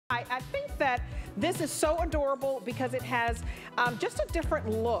I think that this is so adorable because it has just a different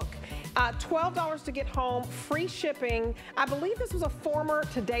look. $12 to get home, free shipping. I believe this was a former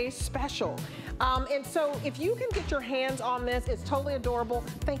Today's Special. And so if you can get your hands on this, it's totally adorable.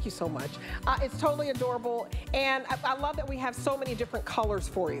 Thank you so much. It's totally adorable. And I love that we have so many different colors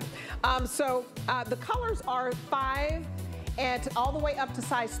for you. The colors are 5 and all the way up to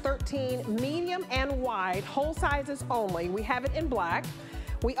size 13, medium and wide, whole sizes only. We have it in black.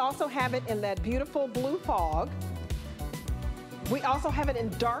 We also have it in that beautiful blue fog. We also have it in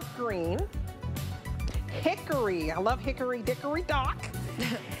dark green. Hickory, I love hickory dickory dock.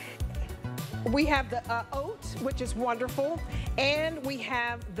 We have the oat, which is wonderful, and we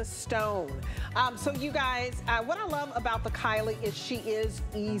have the stone. So you guys, what I love about the Kylie is she is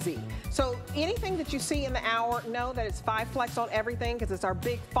easy. So anything that you see in the hour, know that it's 5 flex on everything because it's our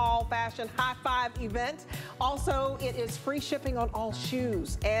big fall fashion high five event. Also, it is free shipping on all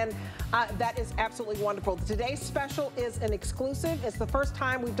shoes, and that is absolutely wonderful. Today's special is an exclusive. It's the first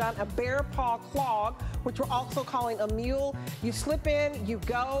time we've done a bear paw clog, which we're also calling a mule. You slip in, you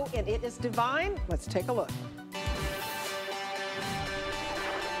go, and it is divine. Let's take a look.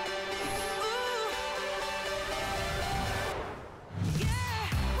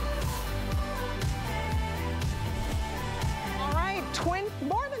 All right,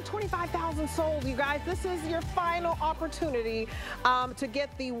 more than 25,000 sold, you guys. This is your final opportunity to get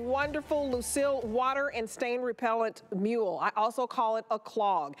the wonderful Lucille water and stain repellent mule. I also call it a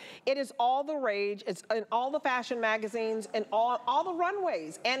clog. It is all the rage. It's in all the fashion magazines and all the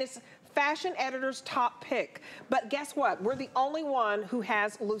runways, and it's fashion editor's top pick. But guess what? We're the only one who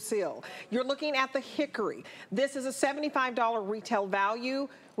has Lucille. You're looking at the hickory. This is a $75 retail value.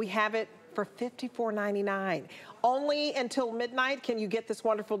 We have it for $54.99. Only until midnight can you get this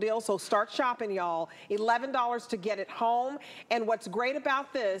wonderful deal, so start shopping, y'all. $11 to get it home. And what's great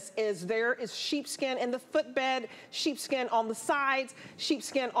about this is there is sheepskin in the footbed, sheepskin on the sides,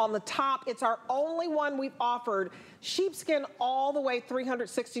 sheepskin on the top. It's our only one we've offered sheepskin all the way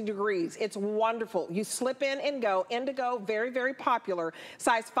 360 degrees. It's wonderful. You slip in and go. Indigo, very, very popular.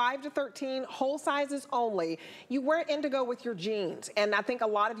 Size 5 to 13, whole sizes only. You wear indigo with your jeans, and I think a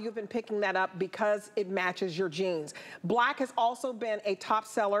lot of you have been picking that up because it matches your jeans. Black has also been a top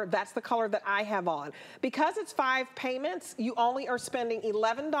seller. That's the color that I have on. Because it's 5 payments, you only are spending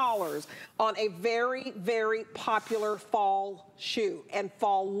 $11 on a very, very popular fall shoe and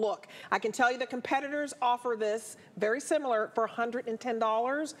fall look. I can tell you the competitors offer this very similar for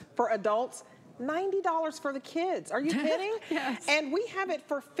 $110 for adults. $90 for the kids. Are you kidding? Yes. And we have it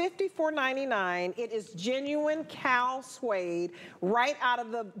for $54.99. It is genuine cow suede right out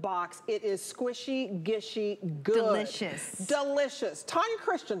of the box. It is squishy, gishy, good. Delicious. Delicious. Tanya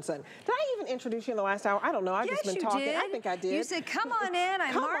Christensen. Did I even introduce you in the last hour? I don't know. I've just been talking. Did. I think I did. You said, come on in.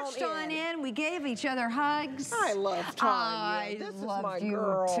 I marched on in. We gave each other hugs. I love Tanya. This is my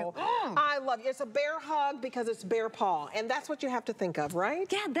girl. I love you. It's a bear hug because it's bear paw. And that's what you have to think of,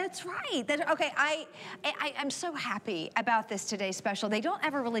 right? Yeah, that's right. Okay. I'm so happy about this Today's Special. They don't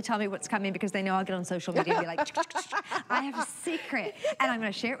ever really tell me what's coming because they know I'll get on social media and be like, I have a secret, and I'm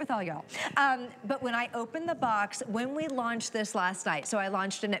going to share it with all y'all. But when I opened the box, when we launched this last night, so I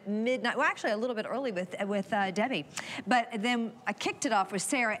launched it at midnight, well, actually a little bit early with Debbie, but then I kicked it off with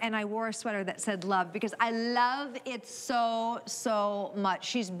Sarah, and I wore a sweater that said love because I love it so, so much.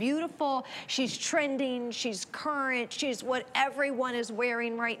 She's beautiful, she's trending, she's current, she's what everyone is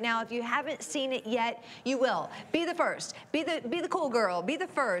wearing right now. If you haven't seen it yet, you will. Be the first. Be the cool girl. Be the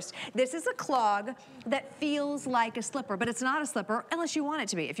first. This is a clog that feels like a slipper, but it's not a slipper unless you want it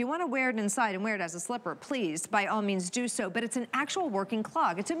to be. If you want to wear it inside and wear it as a slipper, please, by all means do so. But it's an actual working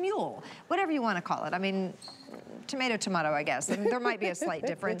clog. It's a mule, whatever you want to call it. I mean, tomato, tomato, I guess. And there might be a slight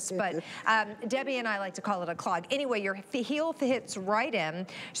difference, but Debbie and I like to call it a clog. Anyway, your heel fits right in,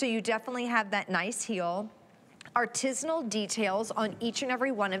 so you definitely have that nice heel. Artisanal details on each and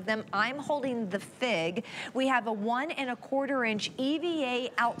every one of them. I'm holding the fig. We have a 1 1/4 inch EVA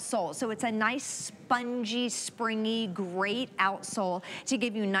outsole, so it's a nice spongy, springy, great outsole to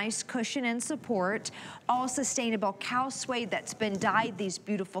give you nice cushion and support. All sustainable cow suede that's been dyed these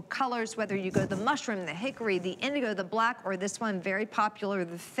beautiful colors, whether you go the mushroom, the hickory, the indigo, the black, or this one very popular,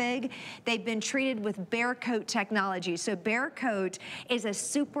 the fig. They've been treated with Bear Coat technology. So Bear Coat is a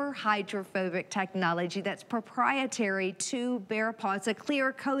super hydrophobic technology that's proprietary to BEARPAW. It's a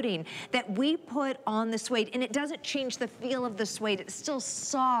clear coating that we put on the suede, and it doesn't change the feel of the suede. It's still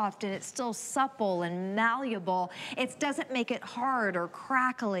soft and it's still supple and malleable. It doesn't make it hard or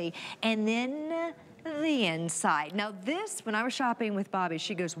crackly. And then the inside. Now this, when I was shopping with Bobby,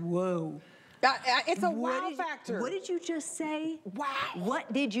 she goes, whoa. It's a wow factor. What did you just say? Wow.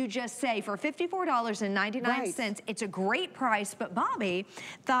 What did you just say? For $54.99, right. It's a great price, but Bobby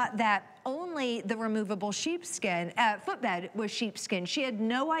thought that only the removable sheepskin, footbed was sheepskin. She had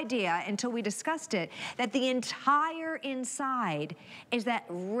no idea until we discussed it that the entire inside is that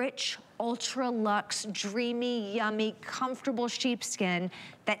rich, ultra luxe, dreamy, yummy, comfortable sheepskin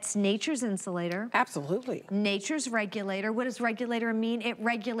that's nature's insulator. Absolutely. Nature's regulator. What does regulator mean? It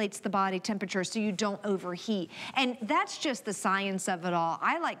regulates the body temperature so you don't overheat. And that's just the science of it all.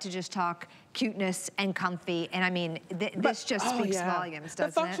 I like to just talk cuteness and comfy, and I mean, this just speaks volumes,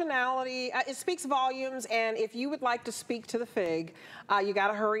 doesn't it? The functionality, it speaks volumes, and if you would like to speak to the Fig, you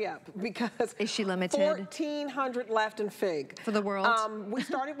gotta hurry up, because is she limited? 1,400 left in Fig. For the world? We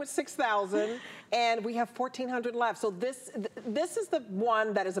started with 6,000, and we have 1,400 left. So this is the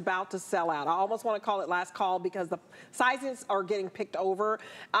one that is about to sell out. I almost want to call it last call because the sizes are getting picked over.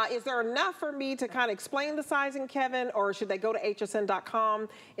 Is there enough for me to kind of explain the sizing, Kevin, or should they go to hsn.com?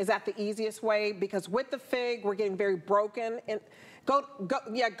 Is that the easiest way? Because with the Fig, we're getting very broken. And go to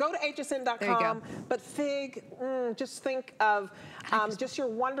hsn.com. But Fig, just think of just your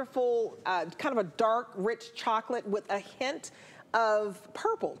wonderful kind of a dark, rich chocolate with a hint of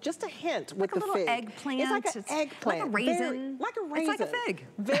purple, just a hint with the Fig. Like a little eggplant. It's like an eggplant. Like a raisin. Like a raisin. It's like a fig.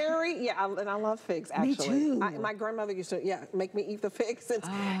 Very, and I love figs, actually. Me too. My grandmother used to, make me eat the figs.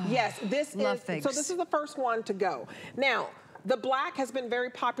 Yes, figs. So this is the first one to go. Now, the black has been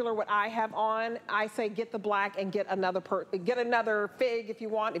very popular, what I have on. I say get the black and get another Fig if you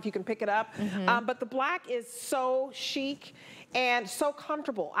want, if you can pick it up. But the black is so chic and so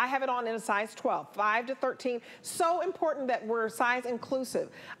comfortable. I have it on in a size 12, 5 to 13. So important that we're size inclusive.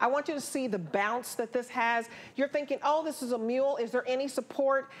 I want you to see the bounce that this has. You're thinking, oh, this is a mule. Is there any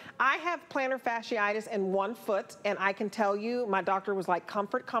support? I have plantar fasciitis in one foot, and I can tell you, my doctor was like,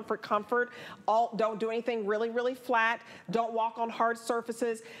 comfort, comfort, comfort. Don't do anything really, really flat. Don't walk on hard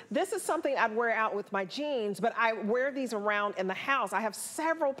surfaces. This is something I'd wear out with my jeans, but I wear these around in the house. I have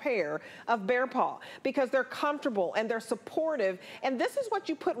several pair of BEARPAW because they're comfortable and they're supportive. And this is what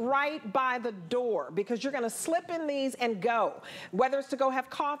you put right by the door, because you're going to slip in these and go. Whether it's to go have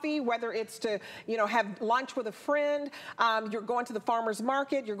coffee, whether it's to, have lunch with a friend, you're going to the farmer's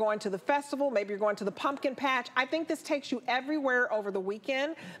market, you're going to the festival, maybe you're going to the pumpkin patch. I think this takes you everywhere over the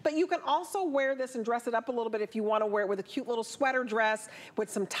weekend, but you can also wear this and dress it up a little bit if you want to wear it with a cute little sweater dress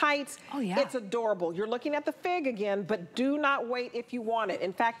with some tights. Oh, yeah. It's adorable. You're looking at the Fig again, but do not wait if you want it.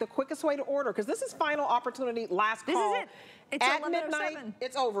 In fact, the quickest way to order, because this is final opportunity, last call. This is it. It's at midnight,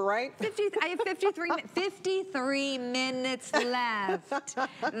 it's over, right? I have 53 minutes left.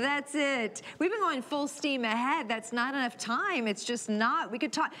 That's it. We've been going full steam ahead. That's not enough time. It's just not. We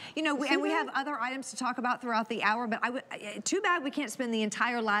could talk, and we have other items to talk about throughout the hour, but too bad we can't spend the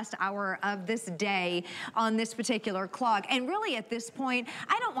entire last hour of this day on this particular clog. And really at this point,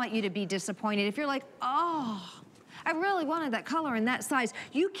 I don't want you to be disappointed. If you're like, oh, I really wanted that color and that size.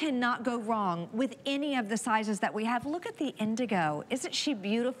 You cannot go wrong with any of the sizes that we have. Look at the indigo. Isn't she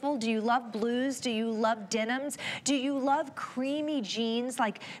beautiful? Do you love blues? Do you love denims? Do you love creamy jeans,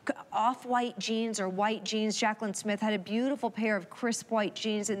 like off-white jeans or white jeans? Jaclyn Smith had a beautiful pair of crisp white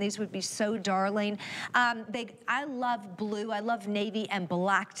jeans, and these would be so darling. I love blue. I love navy and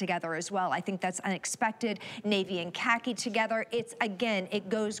black together as well. I think that's unexpected. Navy and khaki together. Again, it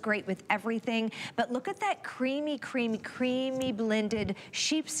goes great with everything. But look at that creamy blended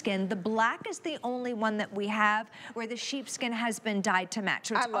sheepskin. The black is the only one that we have where the sheepskin has been dyed to match.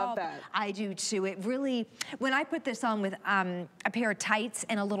 So I love that. I do too. It really, when I put this on with a pair of tights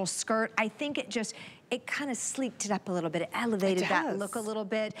and a little skirt, I think it kind of sleeked it up a little bit. It elevated that look a little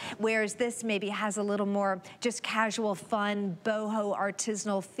bit, whereas this maybe has a little more just casual, fun, boho,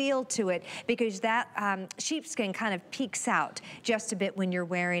 artisanal feel to it, because that sheepskin kind of peeks out just a bit when you're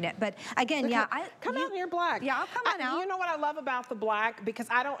wearing it. But again, come out in your black. Yeah, I'll come on out. You know what I love about the black? Because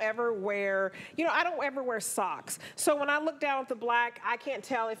I don't ever wear, I don't ever wear socks. So when I look down at the black, I can't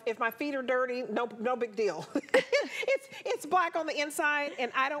tell if my feet are dirty. No big deal. it's black on the inside,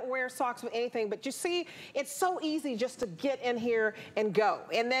 and I don't wear socks with anything. But you see, it's so easy just to get in here and go.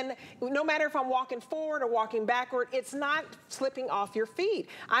 And then no matter if I'm walking forward or walking backward, it's not slipping off your feet.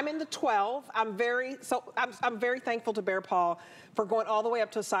 I'm in the 12. I'm very thankful to BEARPAW for going all the way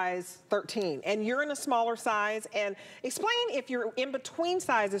up to a size 13. And you're in a smaller size. And explain, if you're in between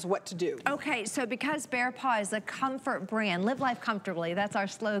sizes, what to do. Okay, so because BEARPAW is a comfort brand, live life comfortably, that's our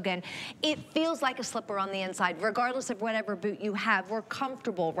slogan, it feels like a slipper on the inside, regardless of whatever boot you have. We're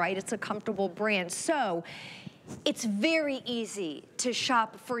comfortable, right? It's a comfortable brand. So It's very easy to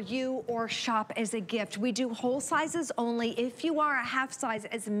shop for you or shop as a gift. We do whole sizes only. If you are a half size,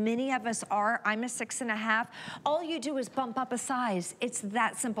 as many of us are, I'm a 6.5, all you do is bump up a size. It's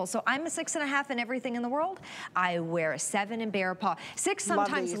that simple. So I'm a 6.5 in everything in the world. I wear a 7 in BEARPAW. 6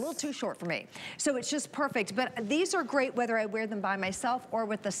 sometimes a little too short for me. So it's just perfect. But these are great whether I wear them by myself or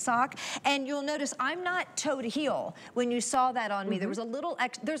with the sock. And you'll notice I'm not toe to heel. When you saw that on me, there's a little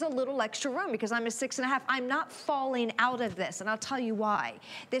extra room because I'm a 6.5. I'm not falling out of this, and I'll tell you why.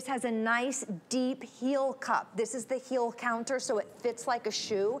 This has a nice deep heel cup. This is the heel counter, so it fits like a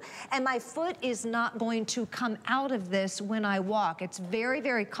shoe, and my foot is not going to come out of this when I walk. It's very,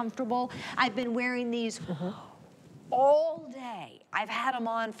 very comfortable. I've been wearing these all day. I've had them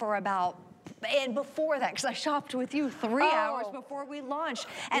on for about, and before that, because I shopped with you 3 hours before we launched.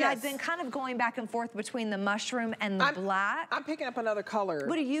 And I've been kind of going back and forth between the mushroom and the black. I'm picking up another color.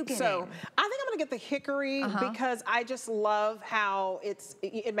 What are you getting? So I think I'm gonna get the hickory because I just love how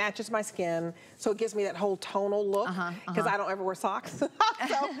it matches my skin. So it gives me that whole tonal look because I don't ever wear socks. So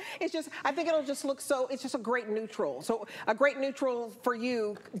it's just, I think it'll just look so, it's just a great neutral. So a great neutral for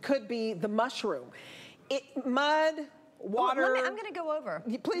you could be the mushroom. Mud, water. I'm going to go over.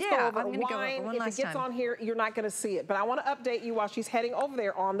 Please go over. I'm going to go over one last time. If it gets on here, you're not going to see it. But I want to update you while she's heading over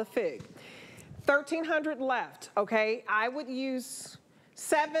there on the fig. 1,300 left, okay? I would use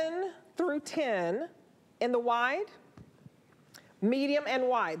 7 through 10 in the wide, medium and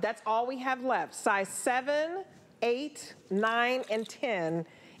wide. That's all we have left. Size 7, 8, 9, and 10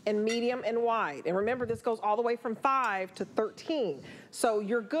 in medium and wide. And remember, this goes all the way from 5 to 13. So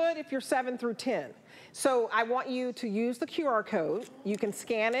you're good if you're 7 through 10. So I want you to use the QR code. You can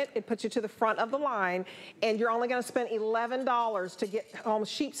scan it. It puts you to the front of the line, and you're only going to spend $11 to get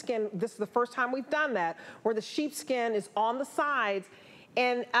sheepskin. This is the first time we've done that, where the sheepskin is on the sides,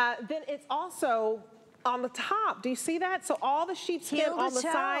 and then it's also on the top. Do you see that? So all the sheepskin on the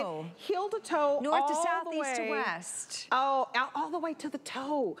side, heel to toe, north to south, east to west. Oh, all the way to the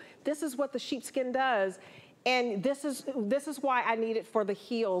toe. This is what the sheepskin does. And this is why I need it for the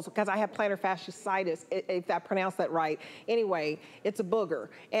heels, because I have plantar fasciitis, if I pronounce that right. Anyway, it's a booger.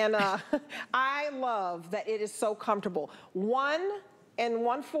 And I love that it is so comfortable. 1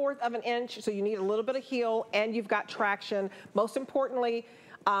 1/4 of an inch, so you need a little bit of heel, and you've got traction. Most importantly,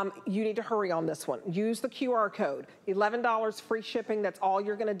 you need to hurry on this one. Use the QR code. $11 free shipping, that's all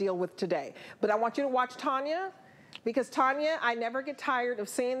you're gonna deal with today. But I want you to watch Tanya, because Tanya, I never get tired of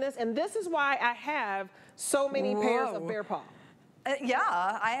seeing this, and this is why I have so many pairs of BEARPAW. Yeah,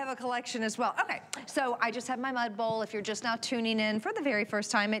 I have a collection as well. Okay, so I just have my mud bowl. If you're just now tuning in for the very first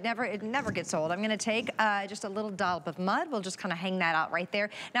time, it never gets old. I'm gonna take just a little dollop of mud. We'll just kind of hang that out right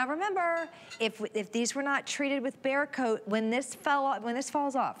there. Now remember, if these were not treated with Bear Coat, when this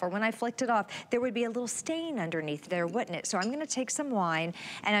falls off, or when I flicked it off, there would be a little stain underneath there, wouldn't it? So I'm gonna take some wine,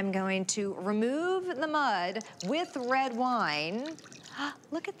 and I'm going to remove the mud with red wine.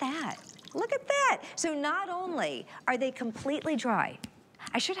 Look at that. Look at that. So not only are they completely dry,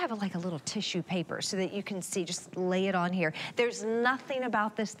 I should have like a little tissue paper so that you can see, just lay it on here. There's nothing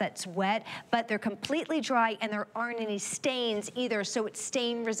about this that's wet, but they're completely dry and there aren't any stains either, so it's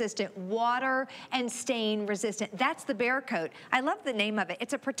stain resistant, water and stain resistant. That's the Bear Coat. I love the name of it.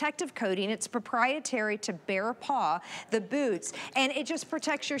 It's a protective coating. It's proprietary to BEARPAW, the boots, and it just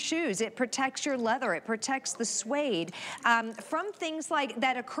protects your shoes. It protects your leather. It protects the suede from things like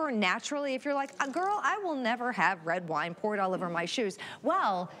that occur naturally. If you're like, girl, I will never have red wine poured all over my shoes. Well,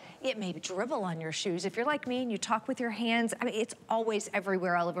 it may dribble on your shoes. If you're like me and you talk with your hands, I mean, it's always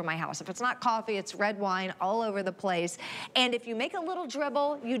everywhere all over my house. If it's not coffee, it's red wine all over the place. And if you make a little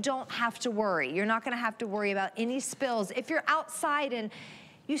dribble, you don't have to worry. You're not gonna have to worry about any spills. If you're outside and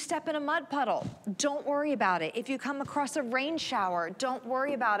you step in a mud puddle, don't worry about it. If you come across a rain shower, don't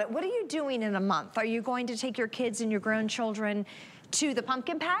worry about it. What are you doing in a month? Are you going to take your kids and your grown children to the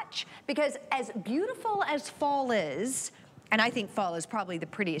pumpkin patch? Because as beautiful as fall is, and I think fall is probably the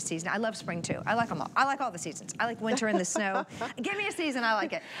prettiest season. I love spring too. I like them all. I like all the seasons. I like winter and the snow. Give me a season, I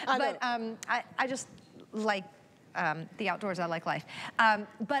like it. But I just like the outdoors. I like life.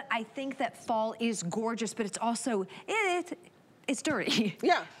 But I think that fall is gorgeous, but it's also, it's dirty.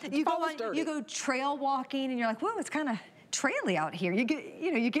 Yeah, you go trail walking and you're like, whoa, it's kind of traily out here. You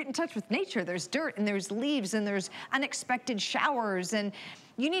get in touch with nature. There's dirt and there's leaves and there's unexpected showers, and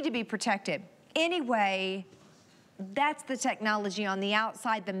you need to be protected. Anyway, that's the technology on the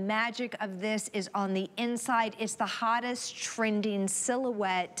outside. The magic of this is on the inside. It's the hottest trending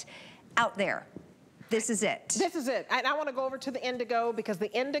silhouette out there. This is it. This is it. And I want to go over to the indigo because the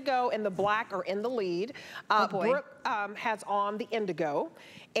indigo and the black are in the lead. Oh boy. Brooke has on the indigo.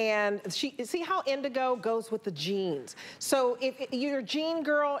 And see how indigo goes with the jeans. So if you're a jean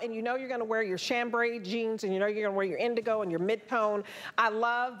girl and you know you're gonna wear your chambray jeans and you know you're gonna wear your indigo and your mid-tone, I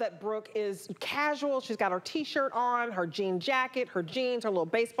love that Brooke is casual. She's got her t-shirt on, her jean jacket, her jeans, her little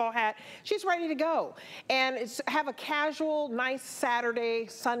baseball hat. She's ready to go. And have a casual, nice Saturday,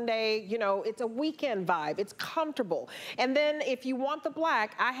 Sunday, you know, it's a weekend vibe. It's comfortable. And then if you want the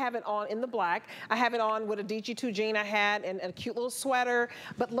black, I have it on in the black. I have it on with a DG2 jean I had and a cute little sweater.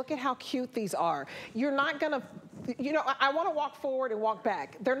 But look at how cute these are. You're not gonna, you know, I wanna walk forward and walk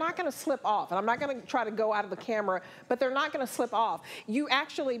back. They're not gonna slip off. And I'm not gonna try to go out of the camera, but they're not gonna slip off. You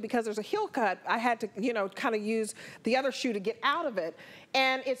actually, because there's a heel cut, I had to, you know, kind of use the other shoe to get out of it.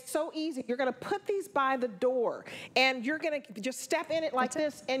 And it's so easy. You're gonna put these by the door and you're gonna just step in it like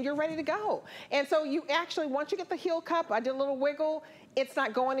this and you're ready to go. And so you actually, once you get the heel cup, I did a little wiggle, it's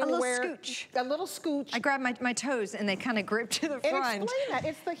not going anywhere. A little scooch. A little scooch. I grabbed my toes and they kind of grip to the front. And explain that.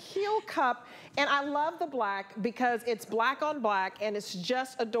 It's the heel cup. And I love the black because it's black on black and it's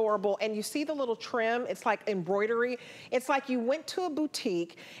just adorable. And you see the little trim, it's like embroidery. It's like you went to a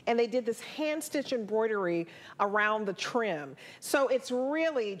boutique and they did this hand stitch embroidery around the trim. So it's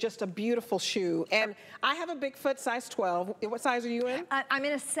really just a beautiful shoe. And I have a big foot, size 12. What size are you in? I'm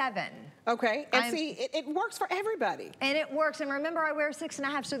in a 7. Okay, and see, it works for everybody. And it works, and remember I wear a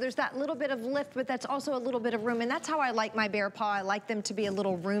 6.5, so there's that little bit of lift, but that's also a little bit of room, and that's how I like my bear paw. I like them to be a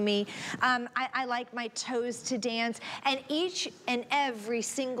little roomy. I like my toes to dance, and each and every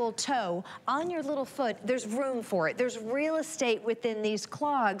single toe on your little foot, there's room for it. There's real estate within these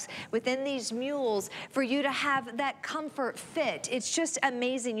clogs, within these mules, for you to have that comfort fit. It's just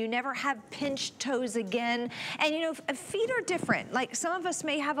amazing. You never have pinched toes again, and you know, feet are different. Like some of us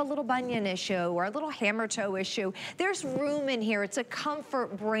may have a little bunion issue or a little hammer toe issue. There's room in here. It's a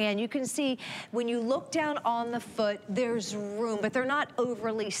comfort brand. You can see when you look down on the foot, there's room, but they're not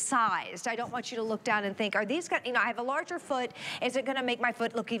overly sized. I don't want you to look down and think, are these gonna, you know, I have a larger foot. Is it gonna make my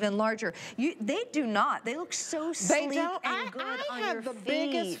foot look even larger? They do not. They look so sleek and good on your feet. I have the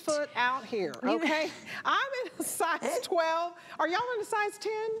biggest foot out here, okay? I'm in a size 12. Are y'all in a size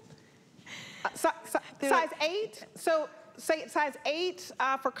 10? Size 8? So say size 8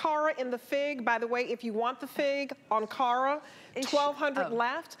 for Cara in the fig. By the way, if you want the fig on Cara, 1,200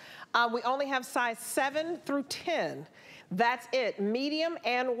 left. We only have size 7 through 10. That's it, medium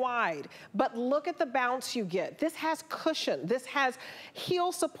and wide. But look at the bounce you get. This has cushion. This has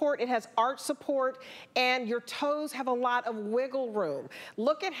heel support. It has arch support. And your toes have a lot of wiggle room.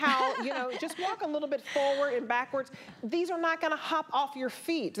 Look at how, you know, just walk a little bit forward and backwards. These are not gonna hop off your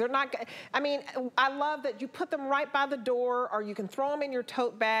feet. They're not, I mean, I love that you put them right by the door, or you can throw them in your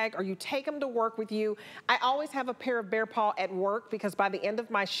tote bag, or you take them to work with you. I always have a pair of Bear Paw at work because by the end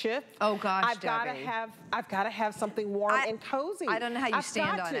of my shift, oh gosh, I've gotta have something warm and cozy. I don't know how you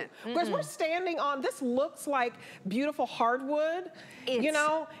stand on it. Because we're standing on, this looks like beautiful hardwood, you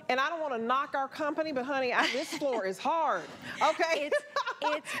know, and I don't want to knock our company, but honey, this floor is hard, okay? It's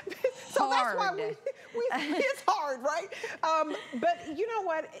so hard. That's why it's hard, right? But you know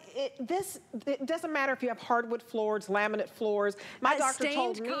what? It doesn't matter if you have hardwood floors, laminate floors. My doctor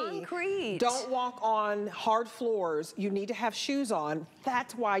told me, don't walk on hard floors. You need to have shoes on.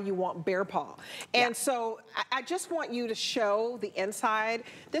 That's why you want Bear Paw. And so I just want you to show the inside.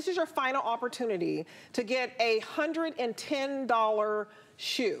 This is your final opportunity to get a $110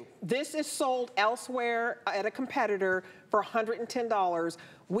 shoe. This is sold elsewhere at a competitor for $110.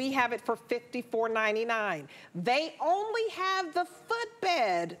 We have it for $54.99. They only have the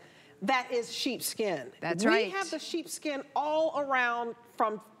footbed that is sheepskin. That's right. We have the sheepskin all around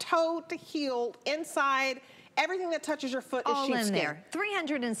from toe to heel, inside. Everything that touches your foot is sheepskin. All in there.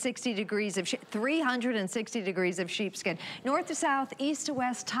 360 degrees of 360 degrees of sheepskin. North to south, east to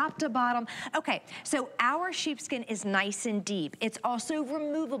west, top to bottom. Okay, so our sheepskin is nice and deep. It's also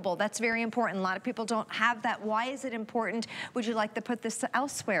removable. That's very important. A lot of people don't have that. Why is it important? Would you like to put this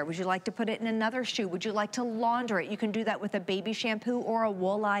elsewhere? Would you like to put it in another shoe? Would you like to launder it? You can do that with a baby shampoo or a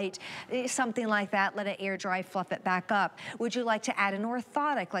Woolite, something like that. Let it air dry, fluff it back up. Would you like to add an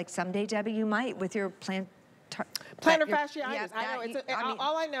orthotic, like someday, Debbie, you might with your plantar fasciitis. Yeah, I know.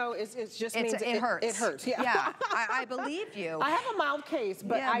 All I know is it just means it hurts. It hurts. Yeah. Yeah, I believe you. I have a mild case,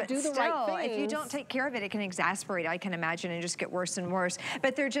 but I do the right things. If you don't take care of it, it can exasperate, I can imagine, and just get worse and worse.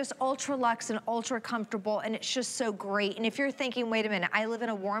 But they're just ultra luxe and ultra comfortable, and it's just so great. And if you're thinking, wait a minute, I live in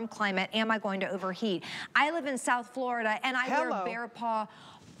a warm climate, am I going to overheat? I live in South Florida, and I wear Bear Paw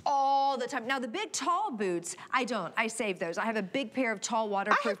all the time. Now, the big, tall boots, I don't. I save those. I have a big pair of tall,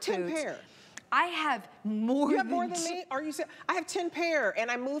 waterproof boots. I have 10 pair. I have more You have more than me? Are you? I have 10 pair,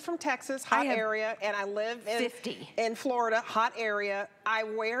 and I moved from Texas, hot area, and I live in Florida, hot area. I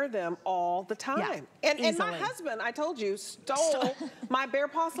wear them all the time. Yeah, and my husband, I told you, stole my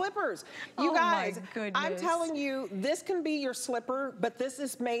BEARPAW slippers. You guys, my goodness. I'm telling you, this can be your slipper, but this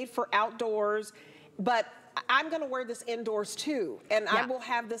is made for outdoors. But I'm gonna wear this indoors too, and I will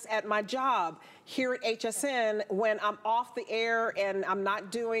have this at my job here at HSN when I'm off the air and I'm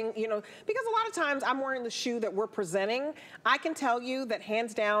not doing, you know, because a lot of times I'm wearing the shoe that we're presenting. I can tell you that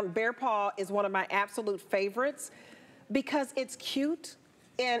hands down, BEARPAW is one of my absolute favorites because it's cute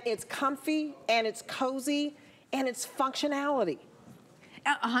and it's comfy and it's cozy and it's functionality.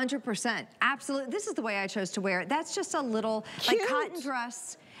 100%, absolutely. This is the way I chose to wear it. That's just a little, like cotton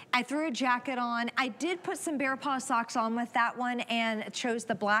dress. I threw a jacket on. I did put some BEARPAW socks on with that one and chose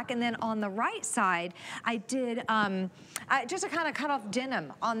the black. And then on the right side, I did just a kind of cut off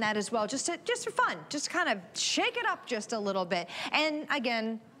denim on that as well, just for fun, just kind of shake it up just a little bit. And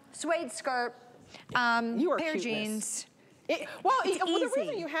again, suede skirt, pair of jeans. Well, the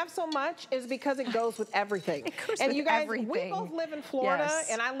reason you have so much is because it goes with everything. It goes and with you guys, everything. we both live in Florida,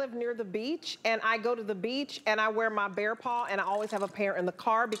 and I live near the beach, and I go to the beach, and I wear my BEARPAW, and I always have a pair in the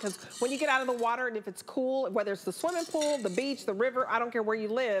car because when you get out of the water, and if it's cool, whether it's the swimming pool, the beach, the river, I don't care where you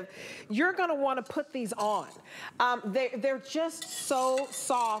live, you're gonna wanna put these on. They're just so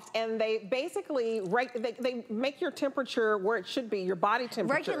soft, and they basically, they make your temperature where it should be, your body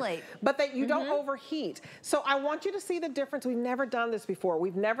temperature. Regulate. But that you don't overheat. So I want you to see the difference. We've never done this before.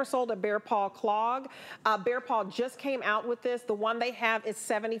 We've never sold a BEARPAW clog. BEARPAW just came out with this. The one they have is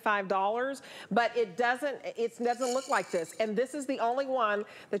 $75, but it doesn't look like this. And this is the only one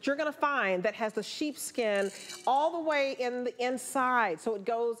that you're gonna find that has the sheepskin all the way in the inside. So it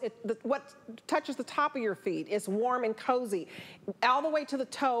goes, what touches the top of your feet is warm and cozy, all the way to the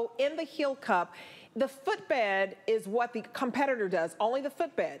toe in the heel cup. The footbed is what the competitor does, only the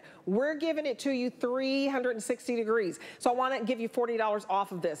footbed. We're giving it to you 360 degrees. So I wanna give you $40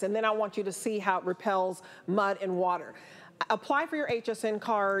 off of this, and then I want you to see how it repels mud and water. Apply for your HSN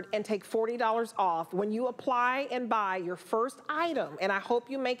card and take $40 off when you apply and buy your first item. And I hope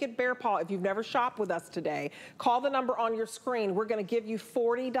you make it BEARPAW. If you've never shopped with us today, call the number on your screen. We're gonna give you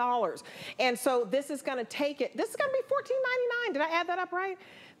 $40. And so this is gonna take it, this is gonna be $14.99. Did I add that up right?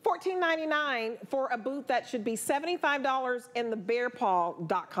 $14.99 for a boot that should be $75 in the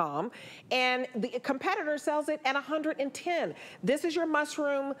BEARPAW.com, and the competitor sells it at $110. This is your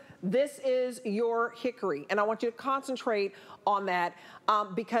mushroom, this is your hickory, and I want you to concentrate on that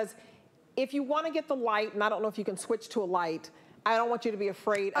because if you want to get the light, and I don't know if you can switch to a light, I don't want you to be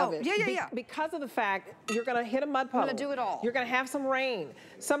afraid of it. Because of the fact you're gonna hit a mud puddle. I'm gonna do it all. You're gonna have some rain.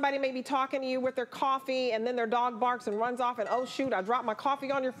 Somebody may be talking to you with their coffee and then their dog barks and runs off and oh shoot, I dropped my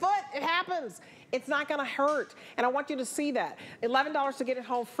coffee on your foot. It happens. It's not gonna hurt. And I want you to see that. $11 to get it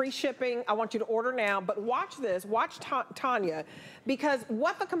home, free shipping. I want you to order now, but watch this, watch Tanya, because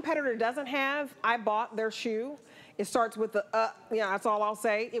what the competitor doesn't have, I bought their shoe. It starts with the, that's all I'll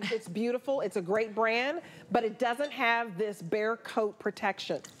say. It's beautiful, it's a great brand, but it doesn't have this bare coat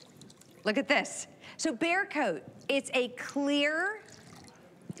protection. Look at this. So bare coat, it's a clear,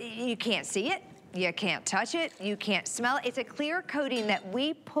 you can't see it, you can't touch it, you can't smell it. It's a clear coating that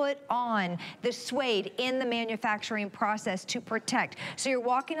we put on the suede in the manufacturing process to protect. So you're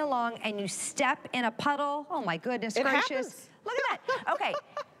walking along and you step in a puddle, oh my goodness gracious. Happens. Look at that, okay.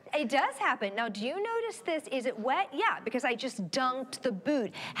 It does happen. Now, do you notice this? Is it wet? Yeah, because I just dunked the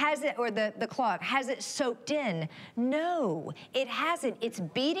boot. Has it, or the clog, has it soaked in? No, it hasn't. It's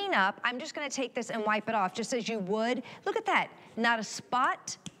beating up. I'm just gonna take this and wipe it off just as you would. Look at that, not a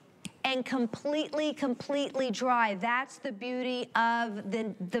spot. And completely dry. That's the beauty of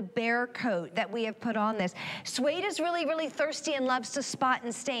the bare coat that we have put on this. Suede is really thirsty and loves to spot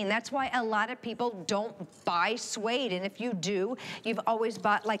and stain. That's why a lot of people don't buy suede. And if you do, you've always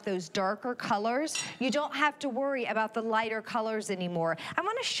bought like those darker colors. You don't have to worry about the lighter colors anymore. I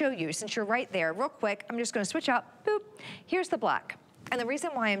wanna show you, since you're right there, real quick, I'm just gonna switch out, boop. Here's the black. And the reason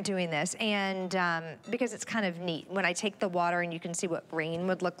why I'm doing this, and because it's kind of neat, when I take the water and you can see what rain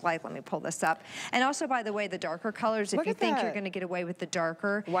would look like, let me pull this up. And also, by the way, the darker colors, if you think you're gonna get away with the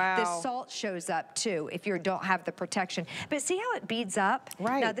darker, the salt shows up too, if you don't have the protection. But see how it beads up?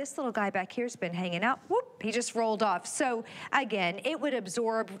 Right. Now this little guy back here's been hanging out, whoop, he just rolled off. So again, it would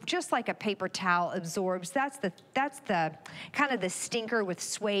absorb just like a paper towel absorbs. That's the kind of the stinker with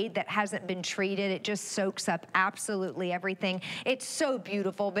suede that hasn't been treated. It just soaks up absolutely everything. It's so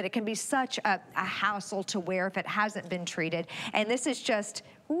beautiful, but it can be such a hassle to wear if it hasn't been treated. And this is just,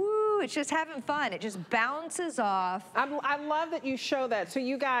 woo, It's just having fun. It just bounces off. I love that you show that. So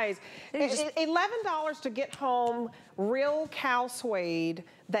you guys, $11 to get home real cow suede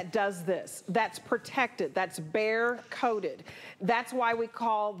that does this. That's protected. That's bear coated. That's why we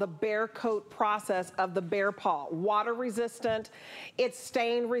call the bear coat process of the BEARPAW. Water resistant. It's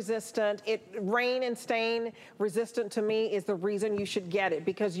stain resistant. Rain and stain resistant to me is the reason you should get it,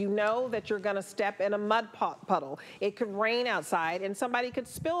 because you know that you're going to step in a mud puddle. It could rain outside and somebody could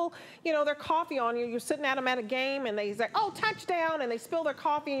spill, you know, their coffee on you. You're sitting at them at a game and they say, oh, touchdown, and they spill their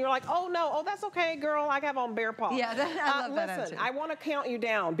coffee and you're like, oh no, oh that's okay, girl, I have on BEARPAW. Yeah, I love that listen, attitude. I want to count you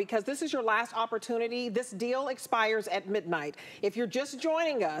down because this is your last opportunity. This deal expires at midnight. If you're just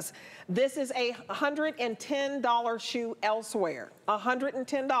joining us, this is a $110 shoe elsewhere.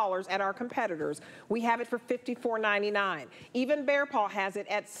 $110 at our competitors. We have it for $54.99. Even BEARPAW has it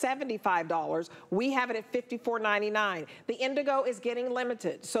at $75. We have it at $54.99. The indigo is getting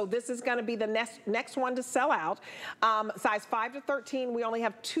limited, so this is going to be the next one to sell out. Size 5 to 13, we only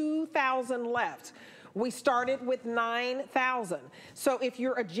have 2,000 left. We started with 9,000. So if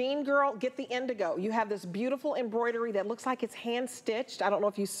you're a jean girl, get the indigo. You have this beautiful embroidery that looks like it's hand stitched. I don't know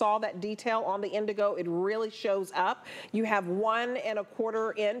if you saw that detail on the indigo. It really shows up. You have 1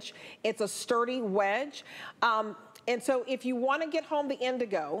 1/4 inch. It's a sturdy wedge. And so if you want to get home the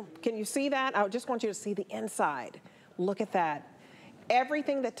indigo, can you see that? I just want you to see the inside. Look at that.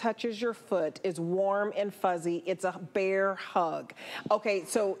 Everything that touches your foot is warm and fuzzy. It's a bear hug. Okay,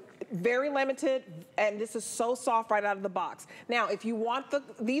 so very limited, and this is so soft right out of the box. Now, if you want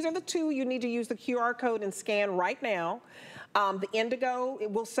these are the two you need to use the QR code and scan right now. The indigo, it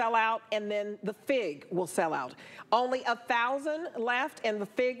will sell out, and then the fig will sell out. Only 1,000 left, and the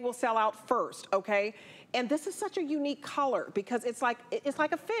fig will sell out first, okay? And this is such a unique color because it's like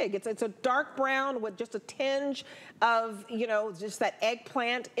a fig. It's a dark brown with just a tinge of, you know, just that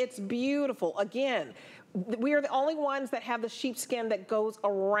eggplant. It's beautiful. Again, we are the only ones that have the sheepskin that goes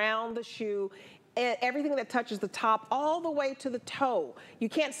around the shoe. Everything that touches the top all the way to the toe. You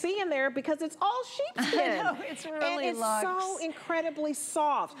can't see in there because it's all sheepskin. I know, it's really and it's so incredibly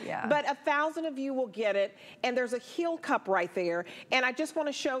soft. Yeah. But 1,000 of you will get it, and there's a heel cup right there. And I just want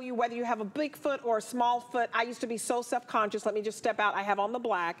to show you whether you have a big foot or a small foot. I used to be so self-conscious. Let me just step out. I have on the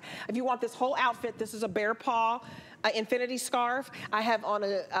black. If you want this whole outfit, this is a BEARPAW infinity scarf. I have on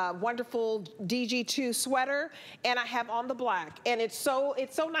a wonderful DG2 sweater, and I have on the black. And it's so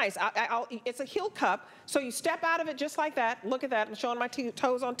nice. It's a heel cup, so you step out of it just like that. Look at that. I'm showing my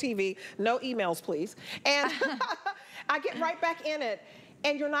toes on TV. No emails, please. And I get right back in it.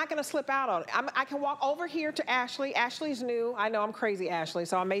 And you're not going to slip out on it. I can walk over here to Ashley. Ashley's new. I know I'm crazy, Ashley,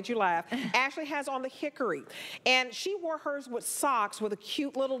 so I made you laugh. Ashley has on the hickory. And she wore hers with socks with a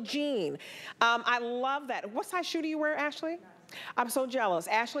cute little jean. I love that. What size shoe do you wear, Ashley? I'm so jealous.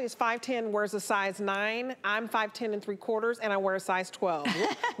 Ashley is 5'10", wears a size 9. I'm 5'10 3/4", and I wear a size 12.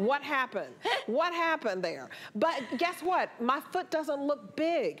 What happened? What happened there? But guess what? My foot doesn't look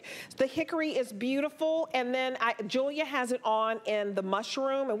big. The hickory is beautiful, and then Julia has it on in the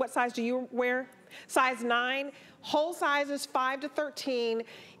mushroom. And what size do you wear? Size 9. Whole sizes 5 to 13.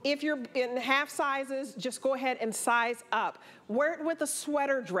 If you're in half sizes, just go ahead and size up. Wear it with a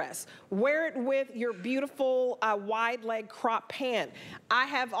sweater dress. Wear it with your beautiful wide leg crop pant. I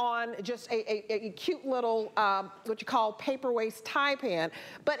have on just a cute little, what you call paper waist tie pant,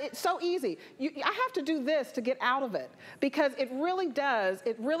 but it's so easy. I have to do this to get out of it because it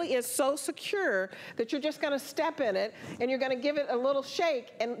really is so secure that you're just gonna step in it and you're gonna give it a little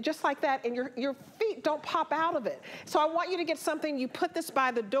shake, and just like that, and your feet don't pop out of it. So I want you to get something, you put this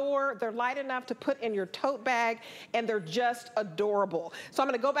by the door, they're light enough to put in your tote bag, and they're just adorable. So I'm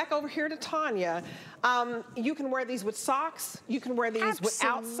gonna go back over here to Tanya. You can wear these with socks, you can wear these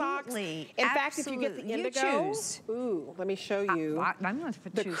without socks. In fact, if you get the indigo, ooh, let me show you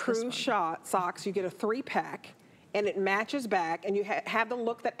the crew socks. You get a 3-pack. And it matches back, and you have the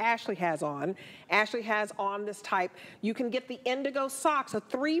look that Ashley has on. Ashley has on this type. You can get the indigo socks, a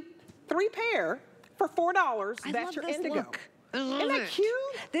three pair for $4. That's your indigo. Look. Isn't that cute?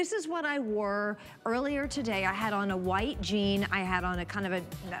 This is what I wore earlier today. I had on a white jean. I had on a kind of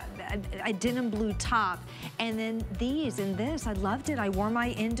a denim blue top. And then these and this, I loved it. I wore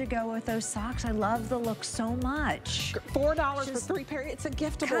my indigo with those socks. I love the look so much. $4 for 3 pair. It's a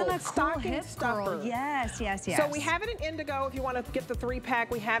giftable. Kind of cool, stocking hip stuffer. girl. Yes, yes, yes. So we have it in indigo if you want to get the 3-pack.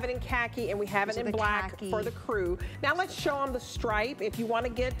 We have it in khaki, and we have it in black for the crew. Now let's show them the stripe. If you want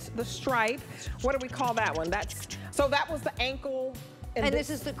to get the stripe, what do we call that one? So that was the ankle And this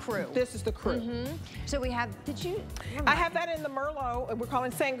is the crew. This is the crew. So we have, I have that in the Merlot, and we're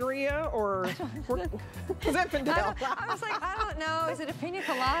calling sangria or Zinfandel. I was like, I don't know. Is it a pina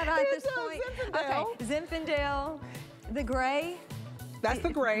colada at this point? Zinfandel. Okay, Zinfandel, the gray. That's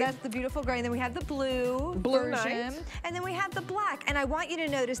the gray. That's the beautiful gray. And then we have the blue version. Night. And then we have the black. And I want you to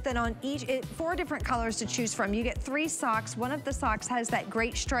notice that on each, 4 different colors to choose from. You get 3 socks. One of the socks has that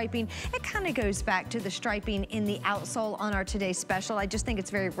great striping. It kind of goes back to the striping in the outsole on our today's special. I just think it's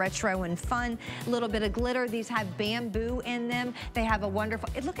very retro and fun. A little bit of glitter. These have bamboo in them. They have a wonderful,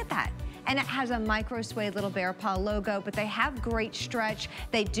 look at that. And it has a micro suede little BEARPAW logo, but they have great stretch.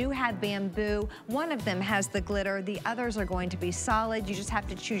 They do have bamboo. One of them has the glitter. The others are going to be solid. You just have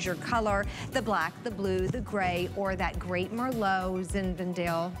to choose your color, the black, the blue, the gray, or that great Merlot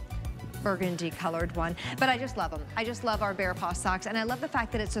Zinfandel burgundy colored one. But I just love them. I just love our BEARPAW socks, and I love the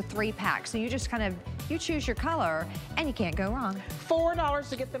fact that it's a 3-pack. So you just kind of, you choose your color and you can't go wrong. $4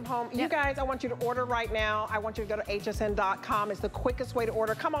 to get them home. You guys, I want you to order right now. I want you to go to hsn.com. It's the quickest way to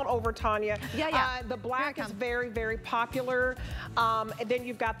order. Come on over, Tanya. The black is very, very popular. And then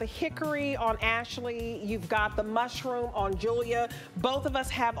you've got the hickory on Ashley. You've got the mushroom on Julia. Both of us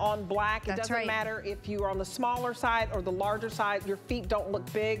have on black. It doesn't matter if you are on the smaller side or the larger side. Your feet don't look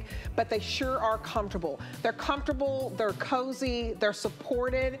big, but they sure are comfortable. They're comfortable, they're cozy, they're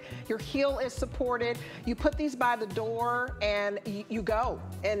supported. Your heel is supported. You put these by the door and you go.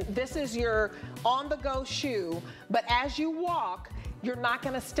 And this is your on-the-go shoe, but as you walk, you're not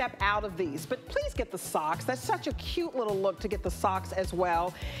gonna step out of these. But please get the socks. That's such a cute little look to get the socks as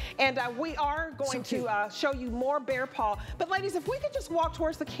well. And we are going to show you more BEARPAW. But ladies, if we could just walk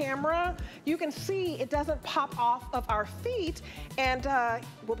towards the camera, you can see it doesn't pop off of our feet. And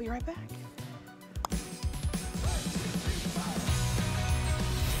we'll be right back.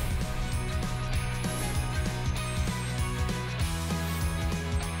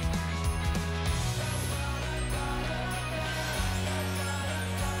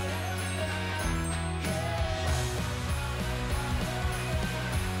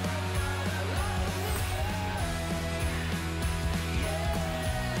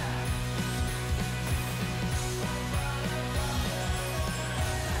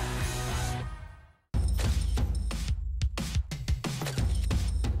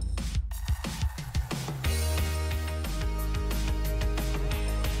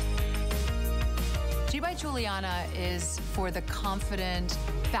 Juliana is for the confident,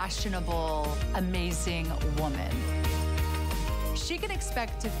 fashionable, amazing woman. She can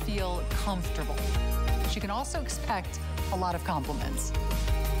expect to feel comfortable. She can also expect a lot of compliments.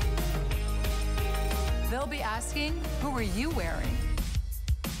 They'll be asking, who are you wearing?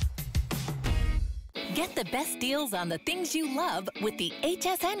 Get the best deals on the things you love with the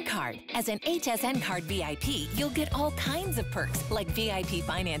HSN card. As an HSN card VIP, you'll get all kinds of perks like VIP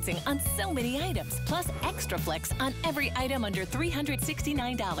financing on so many items, plus extra flex on every item under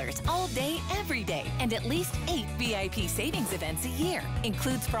 $369 all day, every day, and at least 8 VIP savings events a year.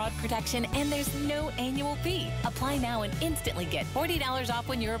 Includes fraud protection and there's no annual fee. Apply now and instantly get $40 off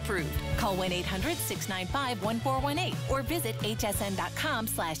when you're approved. Call 1-800-695-1418 or visit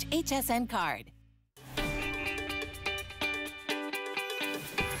hsn.com/HSN card.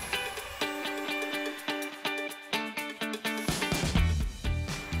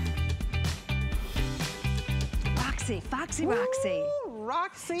 Foxy Roxy. Ooh,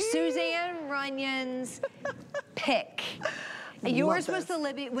 Roxy. Suzanne Runyon's pick. Yours was the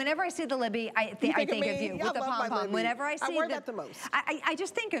Libby. Whenever I see the Libby, I think of you with the pom-pom. Whenever I see that the most. I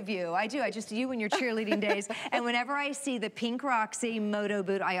just think of you. I do. I just you and your cheerleading days. And whenever I see the pink Roxy moto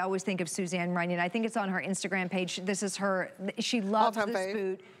boot, I always think of Suzanne Runyon. I think it's on her Instagram page. This is her. She loves this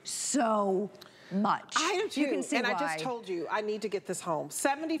boot so much. I do too. You can see and why. I just told you I need to get this home.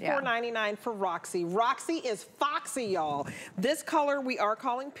 $74.99 for Roxy. Roxy is foxy, y'all. This color we are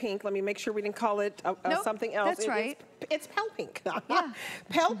calling pink. Let me make sure we didn't call it something else. That's right. It's pale pink. Yeah.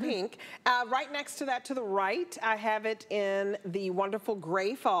 Pale pink. Right next to that to the right, I have it in the wonderful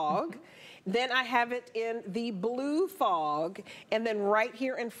gray fog. Then I have it in the blue fog. And then right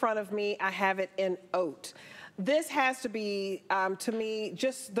here in front of me, I have it in oat. This has to be, to me,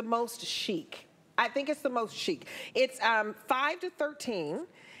 just the most chic. I think it's the most chic. It's 5 to 13.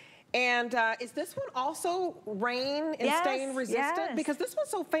 And is this one also rain and stain resistant? Yes. Because this one's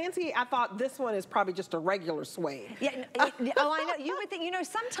so fancy, I thought this one is probably just a regular suede. Yeah, I know. You would think,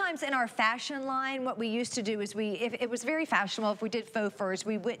 sometimes in our fashion line, what we used to do is if it was very fashionable, if we did faux furs,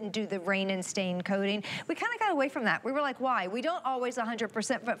 we wouldn't do the rain and stain coating. We kind of got away from that. We were like, why? We don't always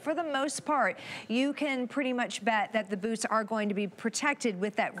 100%, but for the most part, you can pretty much bet that the boots are going to be protected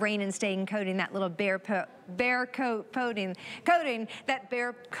with that rain and stain coating, that little Bear Coat coating, that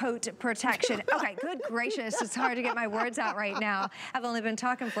Bear Coat protection. Okay, good gracious, it's hard to get my words out right now. I've only been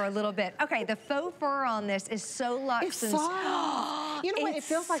talking for a little bit. Okay, the faux fur on this is so luxe. It's soft. You know what? It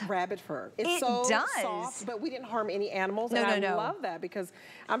feels like rabbit fur. It's so soft, but we didn't harm any animals. No, and I love that because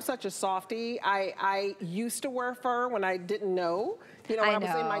I'm such a softie. I used to wear fur when I didn't know. You know, when I was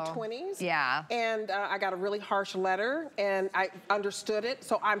in my 20s. Yeah. And I got a really harsh letter, and I understood it.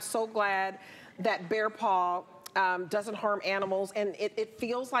 So I'm so glad that BEARPAW doesn't harm animals, and it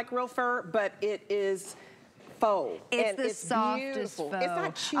feels like real fur, but it is faux. It's the softest faux. It's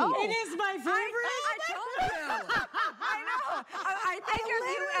not cheap. Oh, it is my favorite. I told you. I know. I think of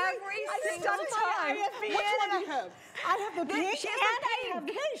you every single time. Which one do you have? I have the pink and I have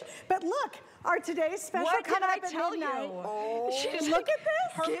the beige. But look, our today's special coming up at midnight. Oh, look at this.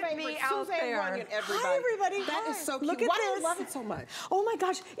 Her favorite, Suzanne Runyon, everybody. Hi, everybody. That is so cute. Look at Why this. do you love it so much? Oh my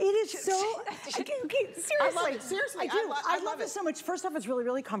gosh, it is so. Okay, seriously. I love it. Seriously, I do. I love it so much. First off, it's really,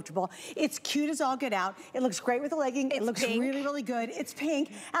 really comfortable. It's cute as all get out. It looks great with the legging. It looks really, really good. It's pink,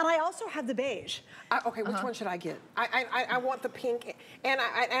 and I also have the beige. Okay, which one should I get? I want the pink, and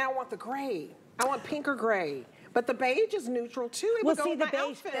I want the gray. I want pink or gray. But the beige is neutral too. It would go with my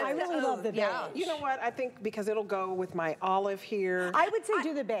outfit. I really love the beige. You know what? I think because it'll go with my olive here. I would say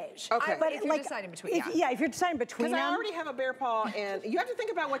do the beige. Okay. But if you're deciding between, if you're deciding between them. Because I already have a BEARPAW, and you have to think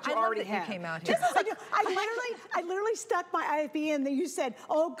about what you already have. You came out here. I literally stuck my IFB in, and you said,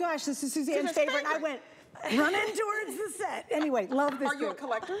 "Oh gosh, this is Suzanne's favorite." And I went running towards the set. Anyway, love this. Are you a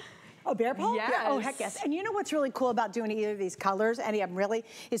collector? Oh, BEARPAW? Yes. Yeah. Oh, heck yes. And you know what's really cool about doing either of these colors, any of them really,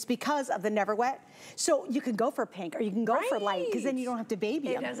 is because of the Never Wet. So you can go for pink or you can go for light, because then you don't have to baby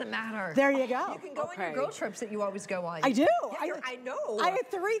them. It doesn't matter. There you go. You can go on your girl trips that you always go on. I do. Yeah, I know. I have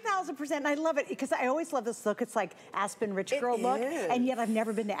 3,000%, and I love it because I always love this look. It's like Aspen rich girl look, and yet I've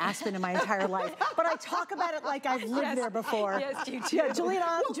never been to Aspen in my entire life. But I talk about it like I've lived there before. Yes, you do. Yeah,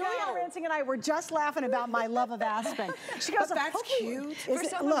 Juliana Ransing and I were just laughing about my love of Aspen. She goes, that's cute.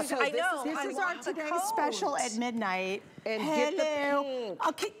 Look, I know. This is our today's special at midnight. And get the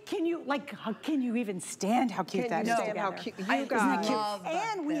pink. Can you even stand how cute that is together? How cute you Isn't guys. that cute?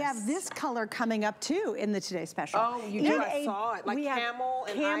 And we have this color coming up too in the Today Special. Oh, you do. I saw it. Like camel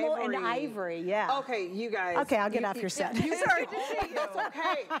and ivory. Camel and ivory, yeah. Okay, you guys. Okay, I'll get off your set. Sorry to see you. That's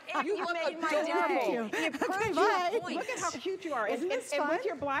okay. You look made my day. You proved bye. your point. Look at how cute you are. Isn't this fun? And with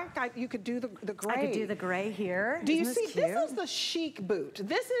your black, you could do the gray. I could do the gray here. Do you see, this is the chic boot.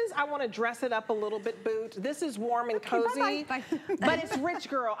 This is, I want to dress it up a little bit boot. This is warm and cozy. Bye. But it's rich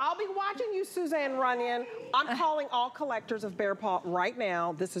girl. I'll be watching you, Suzanne Runyon. I'm calling all collectors of BEARPAW right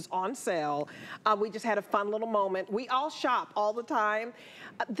now. This is on sale. We just had a fun little moment. We all shop all the time.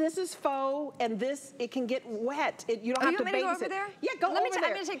 This is faux, and it can get wet. You don't have to babysit. Go over there? Yeah, go over there.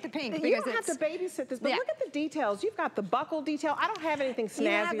 I'm going to take the pink. You don't have to babysit this, but look at the details. You've got the buckle detail. I don't have anything snazzier than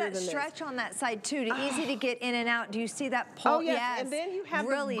this. You have that stretch on that side, too, easy to get in and out. Do you see that pull? Oh, yes. And then you have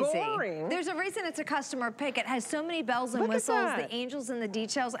the goring. There's a reason it's a customer pick. It has so many bells and whistles, the angels and the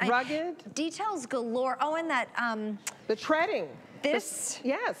details. Rugged. Details galore. Oh, and that... the treading. Yes.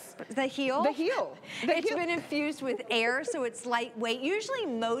 The heel? The heel. It's been infused with air, so it's lightweight. Usually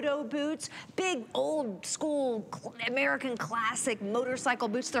moto boots, big old school American classic motorcycle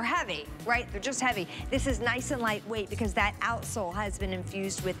boots, they're heavy, right? They're just heavy. This is nice and lightweight because that outsole has been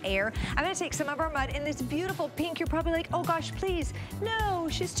infused with air. I'm gonna take some of our mud in this beautiful pink. You're probably like, oh gosh, please. No,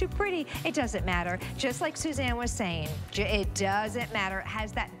 she's too pretty. It doesn't matter. Just like Suzanne was saying, it doesn't matter. It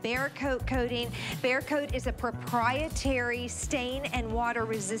has that Bear Coat coating. Bear Coat is a proprietary stain and water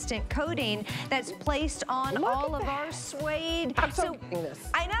resistant coating that's placed on all of our suede. I'm so getting this.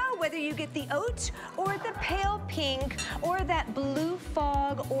 I know, whether you get the oat or the pale pink or that blue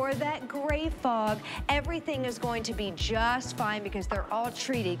fog or that gray fog, everything is going to be just fine because they're all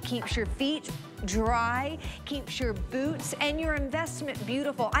treated. Keeps your feet dry, keeps your boots and your investment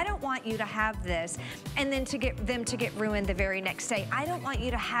beautiful. I don't want you to have this and then to get them to get ruined the very next day. I don't want you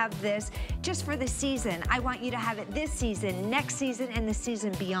to have this just for the season. I want you to have it this season, next season, and the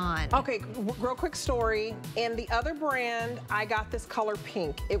season beyond. Okay, real quick story. In the other brand, I got this color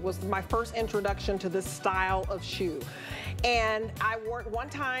pink. It was my first introduction to this style of shoe. And I wore it one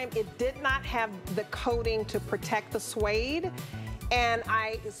time. It did not have the coating to protect the suede. And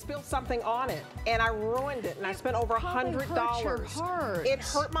I spilled something on it, and I ruined it, and I spent over $100. It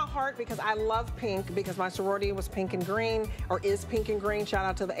hurt my heart because I love pink, because my sorority was pink and green, or is pink and green, shout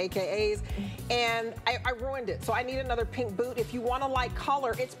out to the AKAs, and I ruined it. So I need another pink boot. If you want a light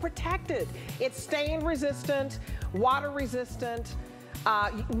color, it's protected. It's stain resistant, water resistant.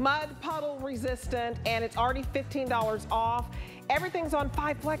 mud puddle resistant, and it's already $15 off. Everything's on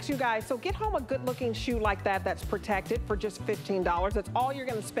 5 flex, you guys. So get home a good looking shoe like that that's protected for just $15. That's all you're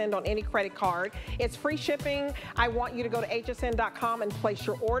gonna spend on any credit card. It's free shipping. I want you to go to hsn.com and place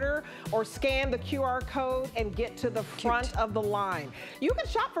your order, or scan the QR code and get to the front of the line. You can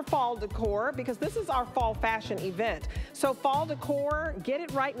shop for fall decor because this is our fall fashion event. So fall decor, get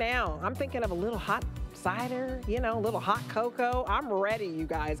it right now. I'm thinking of a little hot cider, you know, a little hot cocoa. I'm ready, you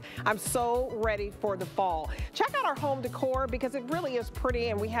guys. I'm so ready for the fall. Check out our home decor because it really is pretty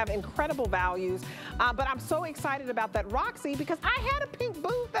and we have incredible values. But I'm so excited about that Roxy because I had a pink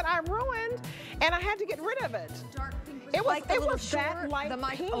boot that I ruined and I had to get rid of it. Dark pink. It was, like it was that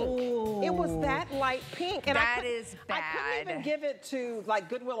light pink. Oh. It was that light pink. And that is bad. I couldn't even give it to like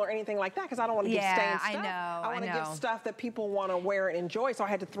Goodwill or anything like that because I don't want to give stained stuff. I know. I want to give stuff that people want to wear and enjoy, so I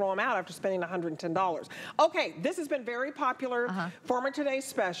had to throw them out after spending $110. Okay, this has been very popular for my today's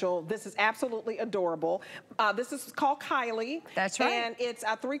special. This is absolutely adorable. This is called Kylie. That's right. And it's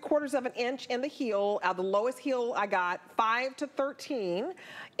 3/4 of an inch in the heel. The lowest heel I got, 5 to 13.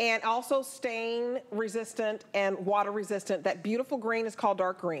 And also stain resistant and water resistant. That beautiful green is called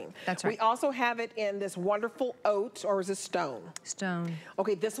dark green. That's right. We also have it in this wonderful oat, or is this stone? Stone.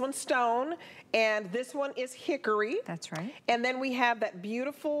 Okay, this one's stone, and this one is hickory. That's right. And then we have that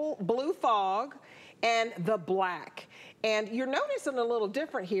beautiful blue fog and the black. And you're noticing a little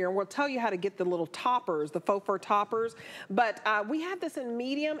different here, and we'll tell you how to get the little toppers, the faux fur toppers. But we have this in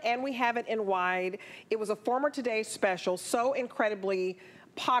medium and we have it in wide. It was a former Today special, so incredibly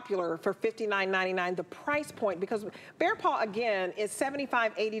popular for $59.99, the price point, because BEARPAW again is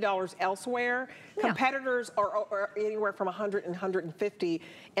 $75, $80 elsewhere. Yeah. Competitors are anywhere from $100 and $150,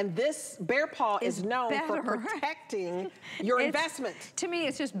 and this BEARPAW is known for protecting your investment. To me,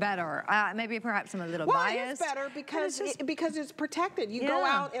 it's just better. Maybe perhaps I'm a little biased. Well, it's better because it's protected. You go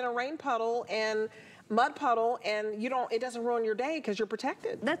out in a rain puddle and mud puddle and it doesn't ruin your day because you're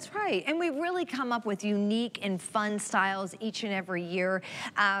protected. That's right. And we really come up with unique and fun styles each and every year.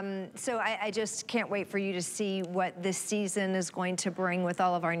 So I just can't wait for you to see what this season is going to bring with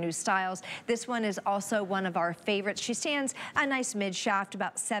all of our new styles. This one is also one of our favorites. She stands a nice mid shaft,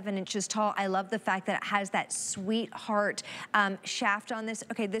 about 7 inches tall. I love the fact that it has that sweetheart shaft on this.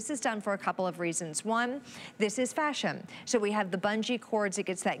 Okay, this is done for a couple of reasons. One, this is fashion. So we have the bungee cords. It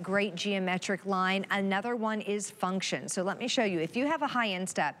gets that great geometric line. Another one is function. So let me show you. If you have a high-end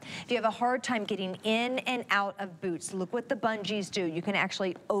step, if you have a hard time getting in and out of boots, look what the bungees do. You can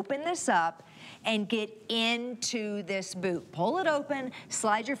actually open this up and get into this boot. Pull it open,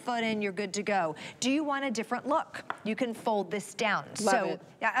 slide your foot in, you're good to go. Do you want a different look? You can fold this down. Love it.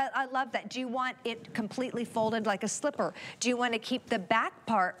 I love that. Do you want it completely folded like a slipper? Do you want to keep the back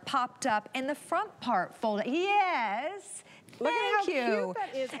part popped up and the front part folded? Yes. Look at how cute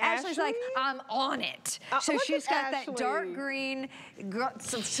that is, Ashley's like, I'm on it. So she's got that dark green,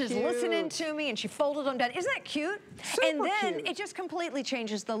 so she's listening to me and she folded them down. Isn't that cute? Super and then cute. It just completely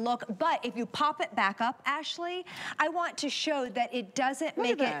changes the look. But if you pop it back up, Ashley, I want to show that it doesn't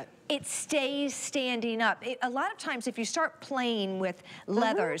make it stays standing up. A lot of times if you start playing with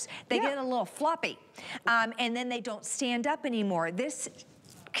leathers, they get a little floppy and then they don't stand up anymore. This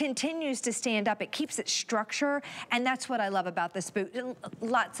continues to stand up. It keeps its structure, and that's what I love about this boot.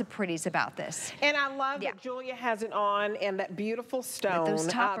 Lots of pretties about this. And I love that Julia has it on, and that beautiful stone. With those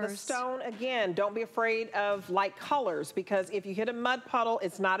toppers. The stone, again, don't be afraid of light colors, because if you hit a mud puddle,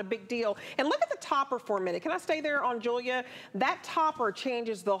 it's not a big deal. And look at the topper for a minute. Can I stay there on Julia? That topper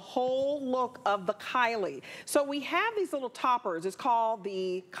changes the whole look of the Kylie. So we have these little toppers. It's called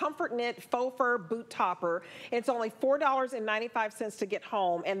the Comfort Knit Faux Fur Boot Topper. It's only $4.95 to get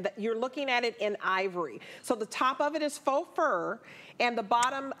home. And you're looking at it in ivory. So the top of it is faux fur, and the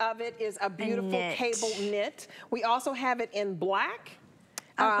bottom of it is a beautiful cable knit. We also have it in black.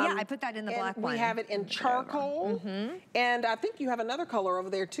 Yeah, I put that in the black one. We have it in charcoal, and I think you have another color over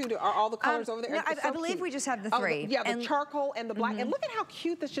there too. Are all the colors over there? No, I believe we just have the three. The charcoal and the black. And look at how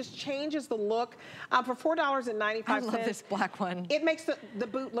cute this just changes the look. For $4.95. I love this black one. It makes the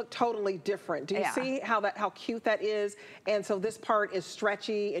boot look totally different. Do you see how cute that is? And so this part is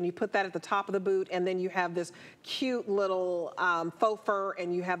stretchy, and you put that at the top of the boot, and then you have this cute little faux fur,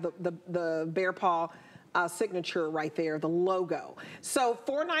 and you have the BEARPAW signature right there, the logo. So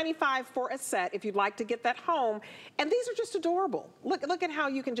 $4.95 for a set if you'd like to get that home. And these are just adorable. Look at how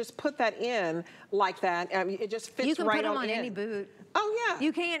you can just put that in like that. It just fits right on in. You can put them on any boot. Oh yeah.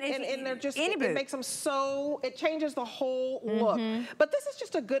 You can. And they're just, it makes them so, it changes the whole look. But this is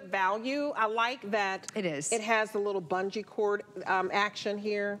just a good value. I like that. It is. It has the little bungee cord action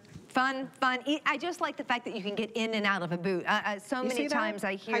here. Fun, fun. I just like the fact that you can get in and out of a boot. So many times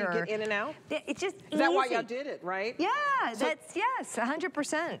I hear. How you get in and out? It's just easy. Is that why y'all did it, right? Yeah, So, that's, yes,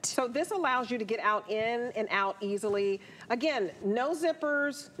 100%. So this allows you to get out in and out easily. Again, no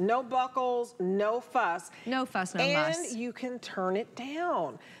zippers, no buckles, no fuss. No fuss, no muss. And you can turn it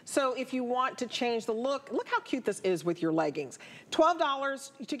down. So if you want to change the look how cute this is with your leggings.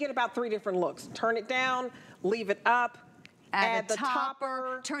 $12 to get about 3 different looks. Turn it down, leave it up. Add the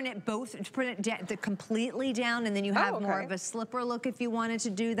topper, turn it completely down, and then you have more of a slipper look if you wanted to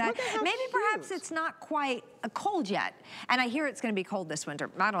do that. Maybe perhaps it's not quite cold yet, and I hear it's going to be cold this winter.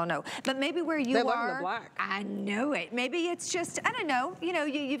 I don't know, but maybe where you are, the black. I know it. Maybe it's just, I don't know. You know,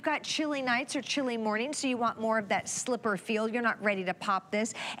 you've got chilly nights or chilly mornings, so you want more of that slipper feel. You're not ready to pop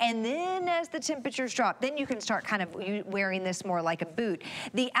this, and then as the temperatures drop, then you can start kind of wearing this more like a boot.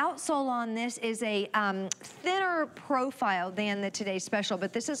 The outsole on this is a thinner profile than the Today's Special,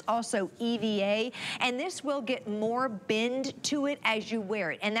 but this is also EVA, and this will get more bend to it as you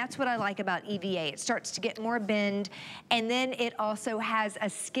wear it, and that's what I like about EVA. It starts to get more bend, and then it also has a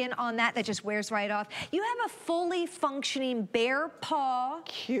skin on that just wears right off. You have a fully functioning BEARPAW,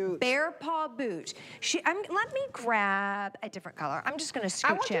 BEARPAW boot. Let me grab a different color. I'm just going to scooch in.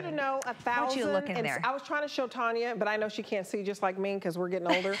 I want you to know 1,000. I was trying to show Tanya, but I know she can't see just like me because we're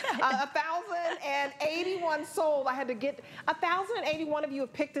getting older. 1,081 sold. I had to get 1,081 of you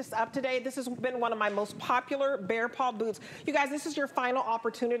have picked this up today. This has been one of my most popular BEARPAW boots. You guys, this is your final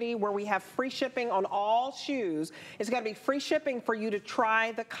opportunity where we have free shipping on all shoes. It's going to be free shipping for you to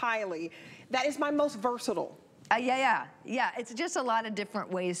try the Kylie. That is my most versatile. Yeah. It's just a lot of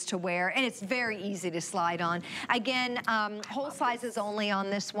different ways to wear, and it's very easy to slide on. Again, whole sizes only on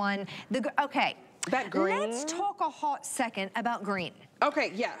this one. Okay. That green. Let's talk a hot second about green.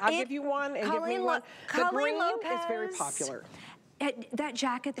 Okay, yeah, I'll give you one and give me one. The green is very popular. That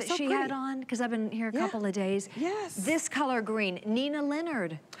jacket that she had on, because I've been here a couple of days. Yes. This color green. Nina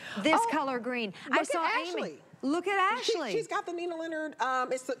Leonard. This color green. I saw Amy. Look at Ashley. She's got the Nina Leonard.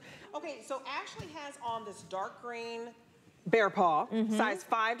 Okay, so Ashley has on this dark green BEARPAW. Size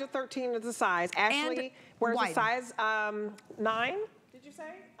 5 to 13 is the size. Ashley wears a size 9. Did you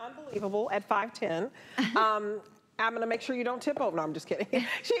say? Unbelievable at 5'10". I'm gonna make sure you don't tip over. No, I'm just kidding.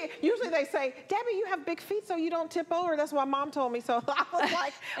 Usually they say, Debbie, you have big feet, so you don't tip over. That's what Mom told me. So I was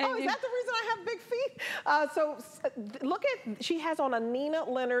like, oh, is that the reason I have big feet? So look at, she has on a Nina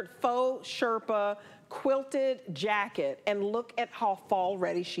Leonard faux Sherpa quilted jacket, and look at how fall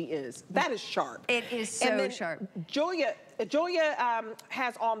ready she is. That is sharp. It is so sharp. Julia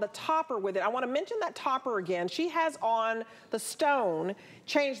has on the topper with it. I want to mention that topper again. She has on the stone,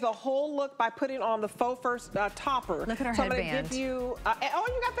 changed the whole look by putting on the faux first topper. Look at her headband. I'm going to give you, oh,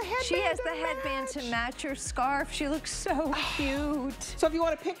 you got the headband. She has the headband to match her scarf. She looks so cute. So if you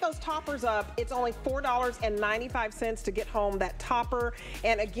want to pick those toppers up, it's only $4.95 to get home that topper.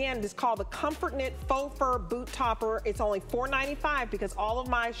 And again, it's called the Comfort Knit Faux Fur Boot Topper. It's only $4.95 because all of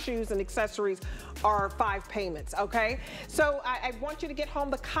my shoes and accessories are 5 payments, okay? So I want you to get home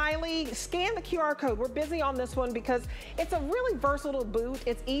the Kylie. Scan the QR code. We're busy on this one because it's a really versatile boot.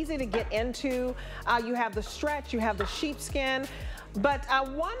 It's easy to get into. You have the stretch, you have the sheepskin. But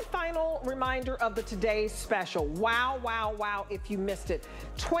one final reminder of the Today's Special. Wow, wow, wow, if you missed it.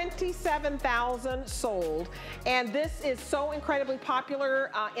 27,000 sold. And this is so incredibly popular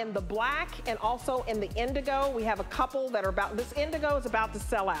in the black and also in the indigo. We have a couple that are this indigo is about to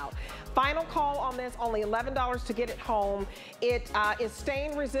sell out. Final call on this, only $11 to get it home. It is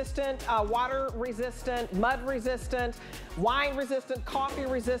stain resistant, water resistant, mud resistant, wine resistant, coffee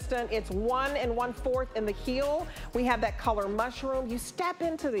resistant. It's 1 1/4 in the heel. We have that color mushroom. You step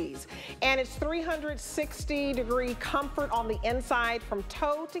into these and it's 360-degree comfort on the inside from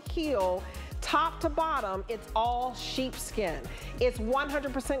toe to heel. Top to bottom, it's all sheepskin. It's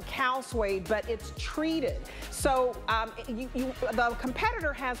 100% cow suede, but it's treated. So the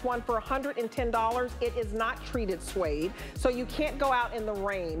competitor has one for $110. It is not treated suede, so you can't go out in the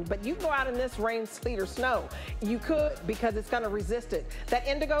rain, but you can go out in this rain, sleet, or snow. You could, because it's gonna resist it. That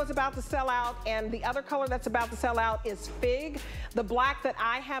indigo is about to sell out, and the other color that's about to sell out is fig. The black that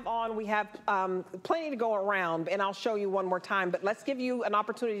I have on, we have plenty to go around, and I'll show you one more time, but let's give you an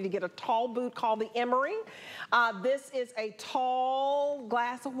opportunity to get a tall boot called the Emery. This is a tall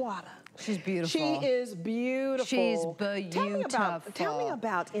glass of water. She's beautiful. She is beautiful. She's beautiful. Tell me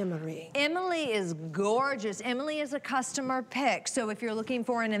about Emily. Emily is gorgeous. Emily is a customer pick. So if you're looking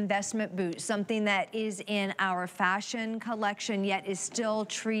for an investment boot, something that is in our fashion collection yet is still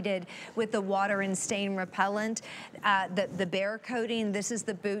treated with the water and stain repellent, the Bear coating, this is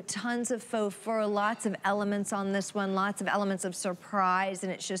the boot. Tons of faux fur, lots of elements on this one, lots of elements of surprise,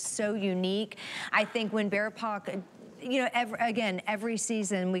 and it's just so unique. I think when BEARPAW, you know, every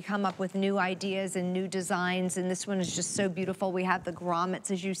season we come up with new ideas and new designs, and this one is just so beautiful. We have the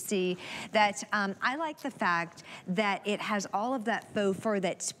grommets, as you see, that I like the fact that it has all of that faux fur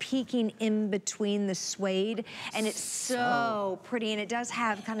that's peeking in between the suede, and it's so pretty, and it does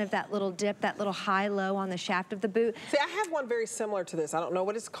have kind of that little dip, that little high-low on the shaft of the boot. See, I have one very similar to this. I don't know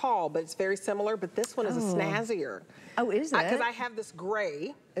what it's called, but it's very similar, but this one is a snazzier. Oh, is it? Because I have this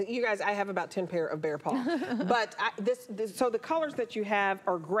gray. You guys, I have about 10 pair of BEARPAW. But so the colors that you have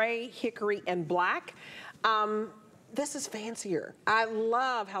are gray, hickory, and black. This is fancier. I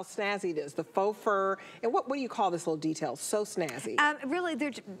love how snazzy it is, the faux fur. And what do you call this little detail? So snazzy. Really,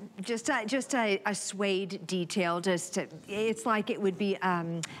 they're just a suede detail. It's like it would be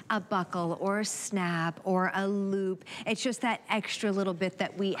a buckle or a snap or a loop. It's just that extra little bit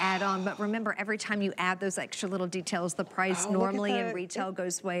that we add on. But remember, every time you add those extra little details, the price normally in retail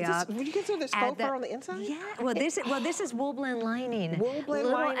goes way up. Would you consider this faux fur on the inside? Yeah. Well, this is wool blend lining. Wool blend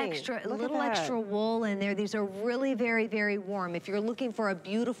lining. Little extra wool in there. These are really very, very warm. If you're looking for a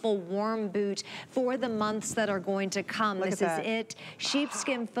beautiful warm boot for the months that are going to come, this is it.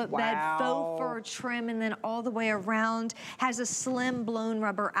 Sheepskin footbed, faux fur trim, and then all the way around has a slim blown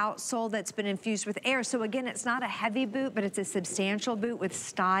rubber outsole that's been infused with air. So again, it's not a heavy boot, but it's a substantial boot with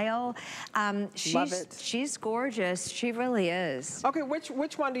style. Love it. She's gorgeous. She really is. Okay, which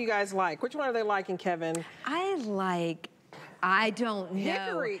one do you guys like? Which one are they liking, Kevin? I don't know.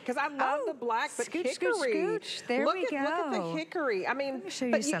 Hickory, because I love the black, but scooch, hickory. Scooch. There we go. Look at the hickory. I mean, let me show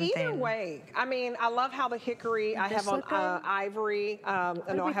you something. Either way, I mean, I love how the hickory, I have on ivory, I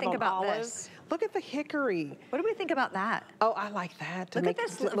have on olive. Look at the hickory. What do we think about that? Oh, I like that. Look at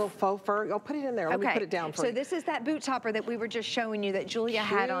this little faux fur. Oh, put it in there. Let me put it down for you. So this is that boot topper that we were just showing you that Julia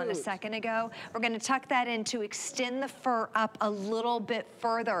had on a second ago. We're going to tuck that in to extend the fur up a little bit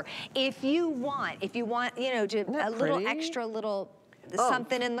further. If you want, you know, a little extra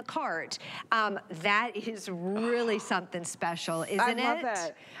something in the cart. That is really something special, isn't it? I love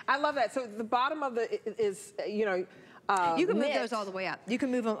that. I love that. So the bottom of is, you know, you can move those all the way up. You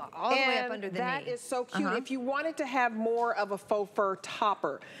can move them all the way up under the knee. That is so cute. If you wanted to have more of a faux fur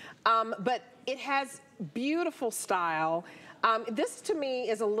topper, but it has beautiful style. This to me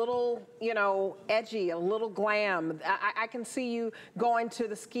is a little, you know, edgy, a little glam. I can see you going to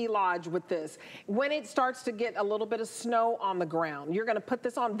the ski lodge with this. When it starts to get a little bit of snow on the ground, you're gonna put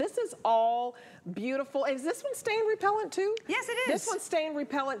this on. This is all beautiful. Is this one stain repellent too? Yes, it is. This one's stain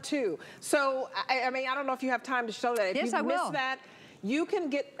repellent too. So, I mean, I don't know if you have time to show that. If you miss that, you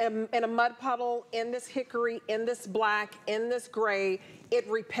can get in a mud puddle, in this hickory, in this black, in this gray. It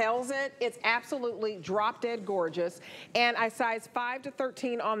repels it. It's absolutely drop dead gorgeous. And I size 5 to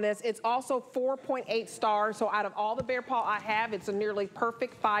 13 on this. It's also 4.8 stars. So out of all the BEARPAW I have, it's a nearly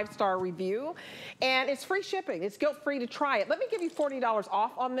perfect 5-star review. And it's free shipping. It's guilt-free to try it. Let me give you $40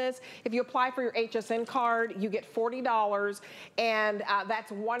 off on this. If you apply for your HSN card, you get $40. And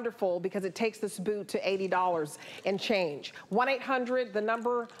that's wonderful because it takes this boot to $80 and change. 1-800, the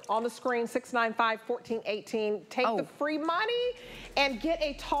number on the screen, 695-1418. Take the free money and get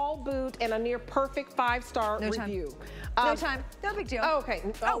a tall boot and a near perfect 5-star review. No time. No big deal. Oh, okay.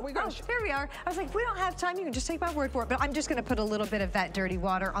 Here we are. I was like, if we don't have time, you can just take my word for it. But I'm just going to put a little bit of that dirty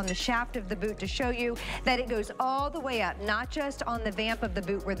water on the shaft of the boot to show you that it goes all the way up, not just on the vamp of the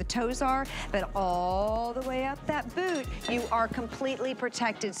boot where the toes are, but all the way up that boot. You are completely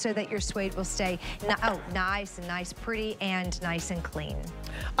protected so that your suede will stay nice and nice, pretty, and nice and clean.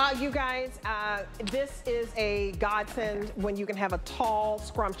 You guys, this is a godsend when you can have a tall,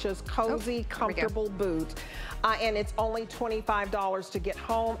 scrumptious, cozy, comfortable boot. And it's only $25 to get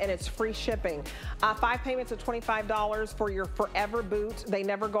home, and it's free shipping. 5 payments of $25 for your forever boot. They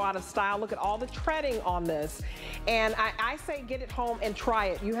never go out of style. Look at all the treading on this. And I say get it home and try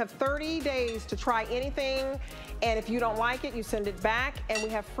it. You have 30 days to try anything, and if you don't like it, you send it back, and we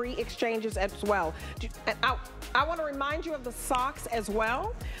have free exchanges as well. I want to remind you of the socks as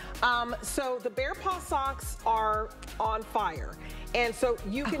well. So the BEARPAW socks are on fire. And so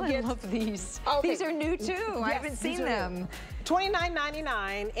you can get— I love these. Okay. These are new too. Yes, I haven't seen them.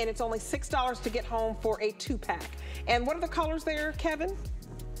 $29.99, and it's only $6 to get home for a 2-pack. And what are the colors there, Kevin?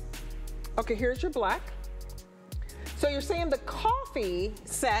 Okay, here's your black. So you're seeing the coffee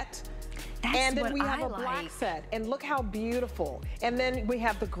set And then we have a black set, and look how beautiful. And then we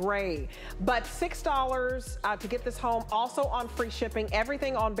have the gray. But $6 to get this home, also on free shipping.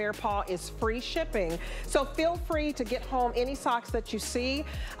 Everything on BEARPAW is free shipping. So feel free to get home any socks that you see.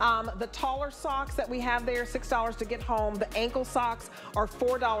 The taller socks that we have there, $6 to get home. The ankle socks are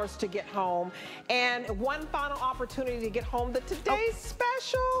 $4 to get home. And one final opportunity to get home the today's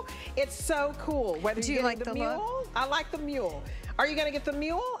special. It's so cool. Whether you like the mule, I like the mule. Are you gonna get the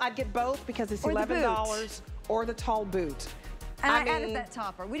mule? I'd get both because it's $11, or the tall boot. And I added that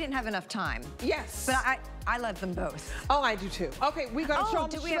topper. We didn't have enough time. Yes. But I love them both. Oh, I do too. Okay, we gotta show them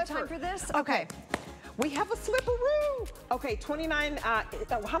the do we slipper. have time for this? Okay. We have a slipperoo. Okay, 29,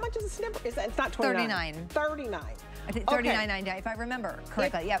 how much is a slipper? It's not 29. 39. I think 39.99, if I remember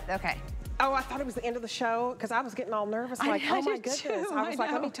correctly. Yep, okay. Oh, I thought it was the end of the show because I was getting all nervous. Like, oh my goodness. I was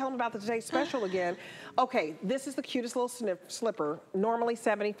like, let me tell them about the today's special again. Okay, this is the cutest little slipper. Normally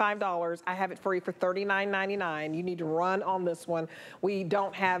 $75. I have it for you for $39.99. You need to run on this one. We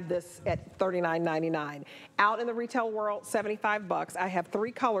don't have this at $39.99. Out in the retail world, 75 bucks. I have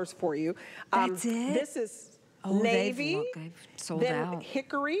 3 colors for you. That's it? This is navy, they've sold then out.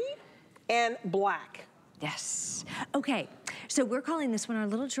 hickory, and black. Yes. Okay, so we're calling this one our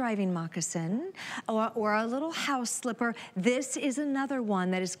little driving moccasin or our little house slipper. This is another one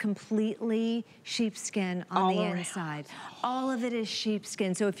that is completely sheepskin on the inside. All of it is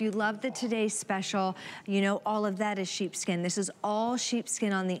sheepskin. So if you love the today's special, you know all of that is sheepskin. This is all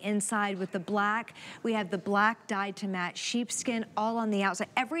sheepskin on the inside with the black. We have the black dyed to match sheepskin all on the outside.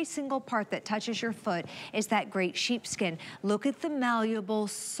 Every single part that touches your foot is that great sheepskin. Look at the malleable,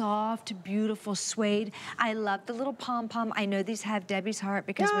 soft, beautiful suede. I love the little pom-pom. I know these have Debbie's heart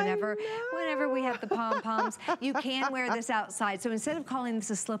because whenever we have the pom-poms, you can wear this outside. So instead of calling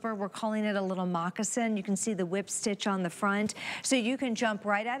this a slipper, we're calling it a little moccasin. You can see the whip stitch on the front. So you can jump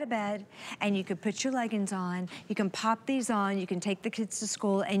right out of bed and you can put your leggings on. You can pop these on. You can take the kids to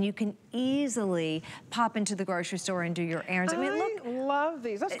school and you can easily pop into the grocery store and do your errands. I mean, look. Love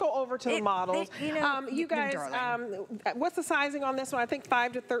these. Let's go over to the models. You know, you guys, what's the sizing on this one? I think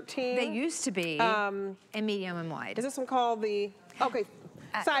 5 to 13. They used to be in medium and wide. Is this one called the,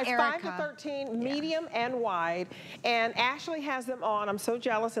 size 5 to 13, medium and wide. And Ashley has them on, I'm so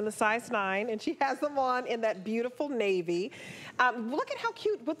jealous, in the size 9, and she has them on in that beautiful navy. Look at how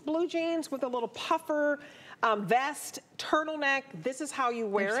cute with blue jeans with a little puffer, vest, turtleneck. This is how you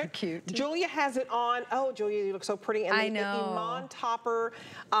wear it. So cute. Julia has it on. Oh, Julia, you look so pretty. And I know. The Iman topper,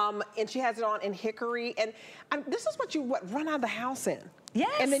 and she has it on in hickory. And this is what you run out of the house in. Yes.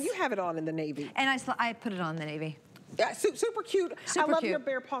 And then you have it on in the navy. And I put it on the navy. Yeah, super cute. I love your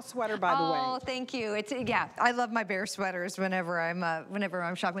BEARPAW sweater, by the way. Oh, thank you. I love my bear sweaters whenever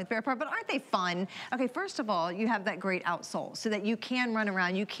I'm shopping with BEARPAW. But aren't they fun? Okay, first of all, you have that great outsole so that you can run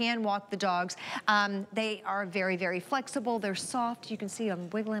around, you can walk the dogs. They are very, very flexible. They're soft. You can see I'm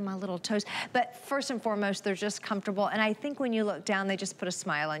wiggling my little toes. But first and foremost, they're just comfortable. And I think when you look down, they just put a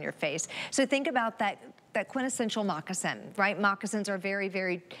smile on your face. So think about that quintessential moccasin, right? Moccasins are very,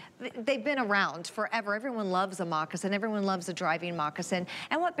 very, they've been around forever. Everyone loves a moccasin. Everyone loves a driving moccasin.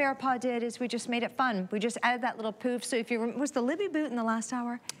 And what BEARPAW did is we just made it fun. We just added that little poof. So if you, was the Libby boot in the last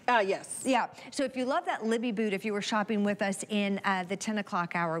hour? Yes. Yeah, so if you love that Libby boot, if you were shopping with us in the 10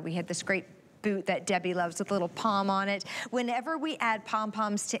 o'clock hour, we had this great boot that Debbie loves with a little pom on it. Whenever we add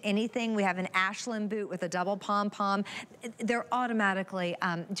pom-poms to anything, we have an Ashland boot with a double pom-pom. They're automatically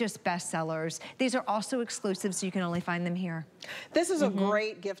just bestsellers. These are also exclusive, so you can only find them here. This is a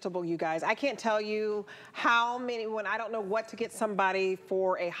great giftable, you guys. I can't tell you how many, when I don't know what to get somebody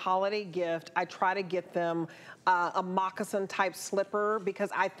for a holiday gift, I try to get them a moccasin type slipper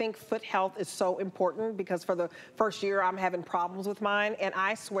because I think foot health is so important because for the first year I'm having problems with mine and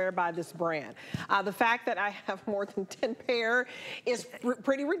I swear by this brand. The fact that I have more than 10 pair is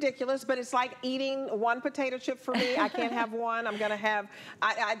pretty ridiculous, but it's like eating one potato chip for me. I can't have one. I'm gonna have,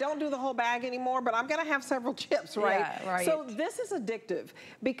 I don't do the whole bag anymore, but I'm gonna have several chips, right? Yeah, right. So this is addictive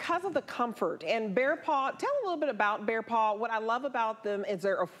because of the comfort. And BEARPAW, tell a little bit about BEARPAW. What I love about them is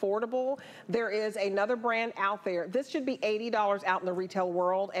they're affordable. There is another brand out there. This should be $80 out in the retail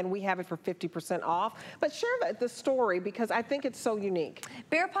world, and we have it for 50% off. But share the story because I think it's so unique.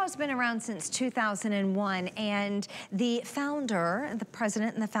 BEARPAW's been around since 2001, and the founder, the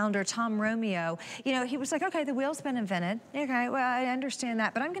president and the founder, Tom Romeo, you know, he was like, okay, the wheel's been invented. Okay, well, I understand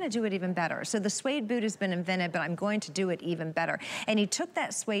that, but I'm gonna do it even better. So the suede boot has been invented, but I'm going to do it even better. And he took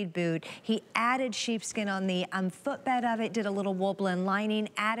that suede boot, he added sheepskin on the footbed of it, did a little wool blend lining,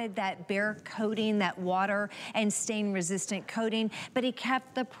 added that bear coating, that water and stain resistant coating, but he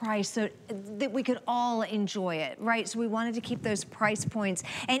kept the price so that we could all enjoy it, right? So we wanted to keep those price points.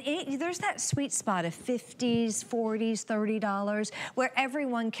 And there's that that sweet spot of $50s, $40s, $30 where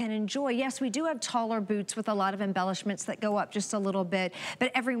everyone can enjoy. Yes, we do have taller boots with a lot of embellishments that go up just a little bit, but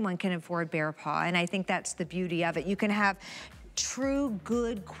everyone can afford BEARPAW, and I think that's the beauty of it. You can have true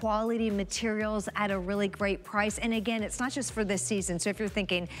good quality materials at a really great price. And again, it's not just for this season. So if you're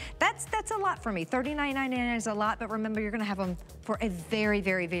thinking, that's a lot for me, $39.99 is a lot, but remember, you're gonna have them for a very,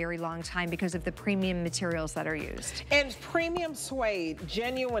 very, very long time because of the premium materials that are used. And premium suede,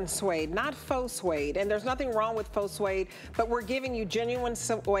 genuine suede, not faux suede. And there's nothing wrong with faux suede, but we're giving you genuine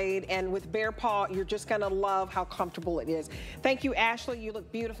suede, and with BEARPAW, you're just gonna love how comfortable it is. Thank you, Ashley, you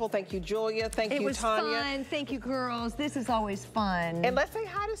look beautiful. Thank you, Julia. Thank you, Tanya. It was fun. Thank you, girls. This is always fun. And let's say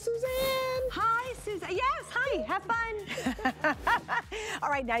hi to Suzanne. Hi, Suzanne. Yes, hi. Have fun. All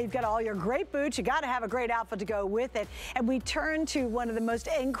right, now you've got all your great boots. You got to have a great outfit to go with it. And we turn to one of the most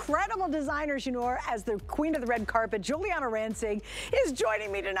incredible designers you know as the queen of the red carpet. Juliana Rancic is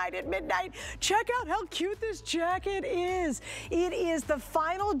joining me tonight at midnight. Check out how cute this jacket is. It is the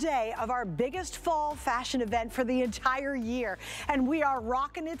final day of our biggest fall fashion event for the entire year. And we are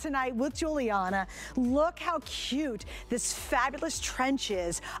rocking it tonight with Juliana. Look how cute this fabulous trench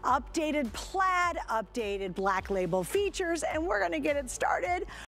is. Updated plaid, updated black label features, and we're gonna get it started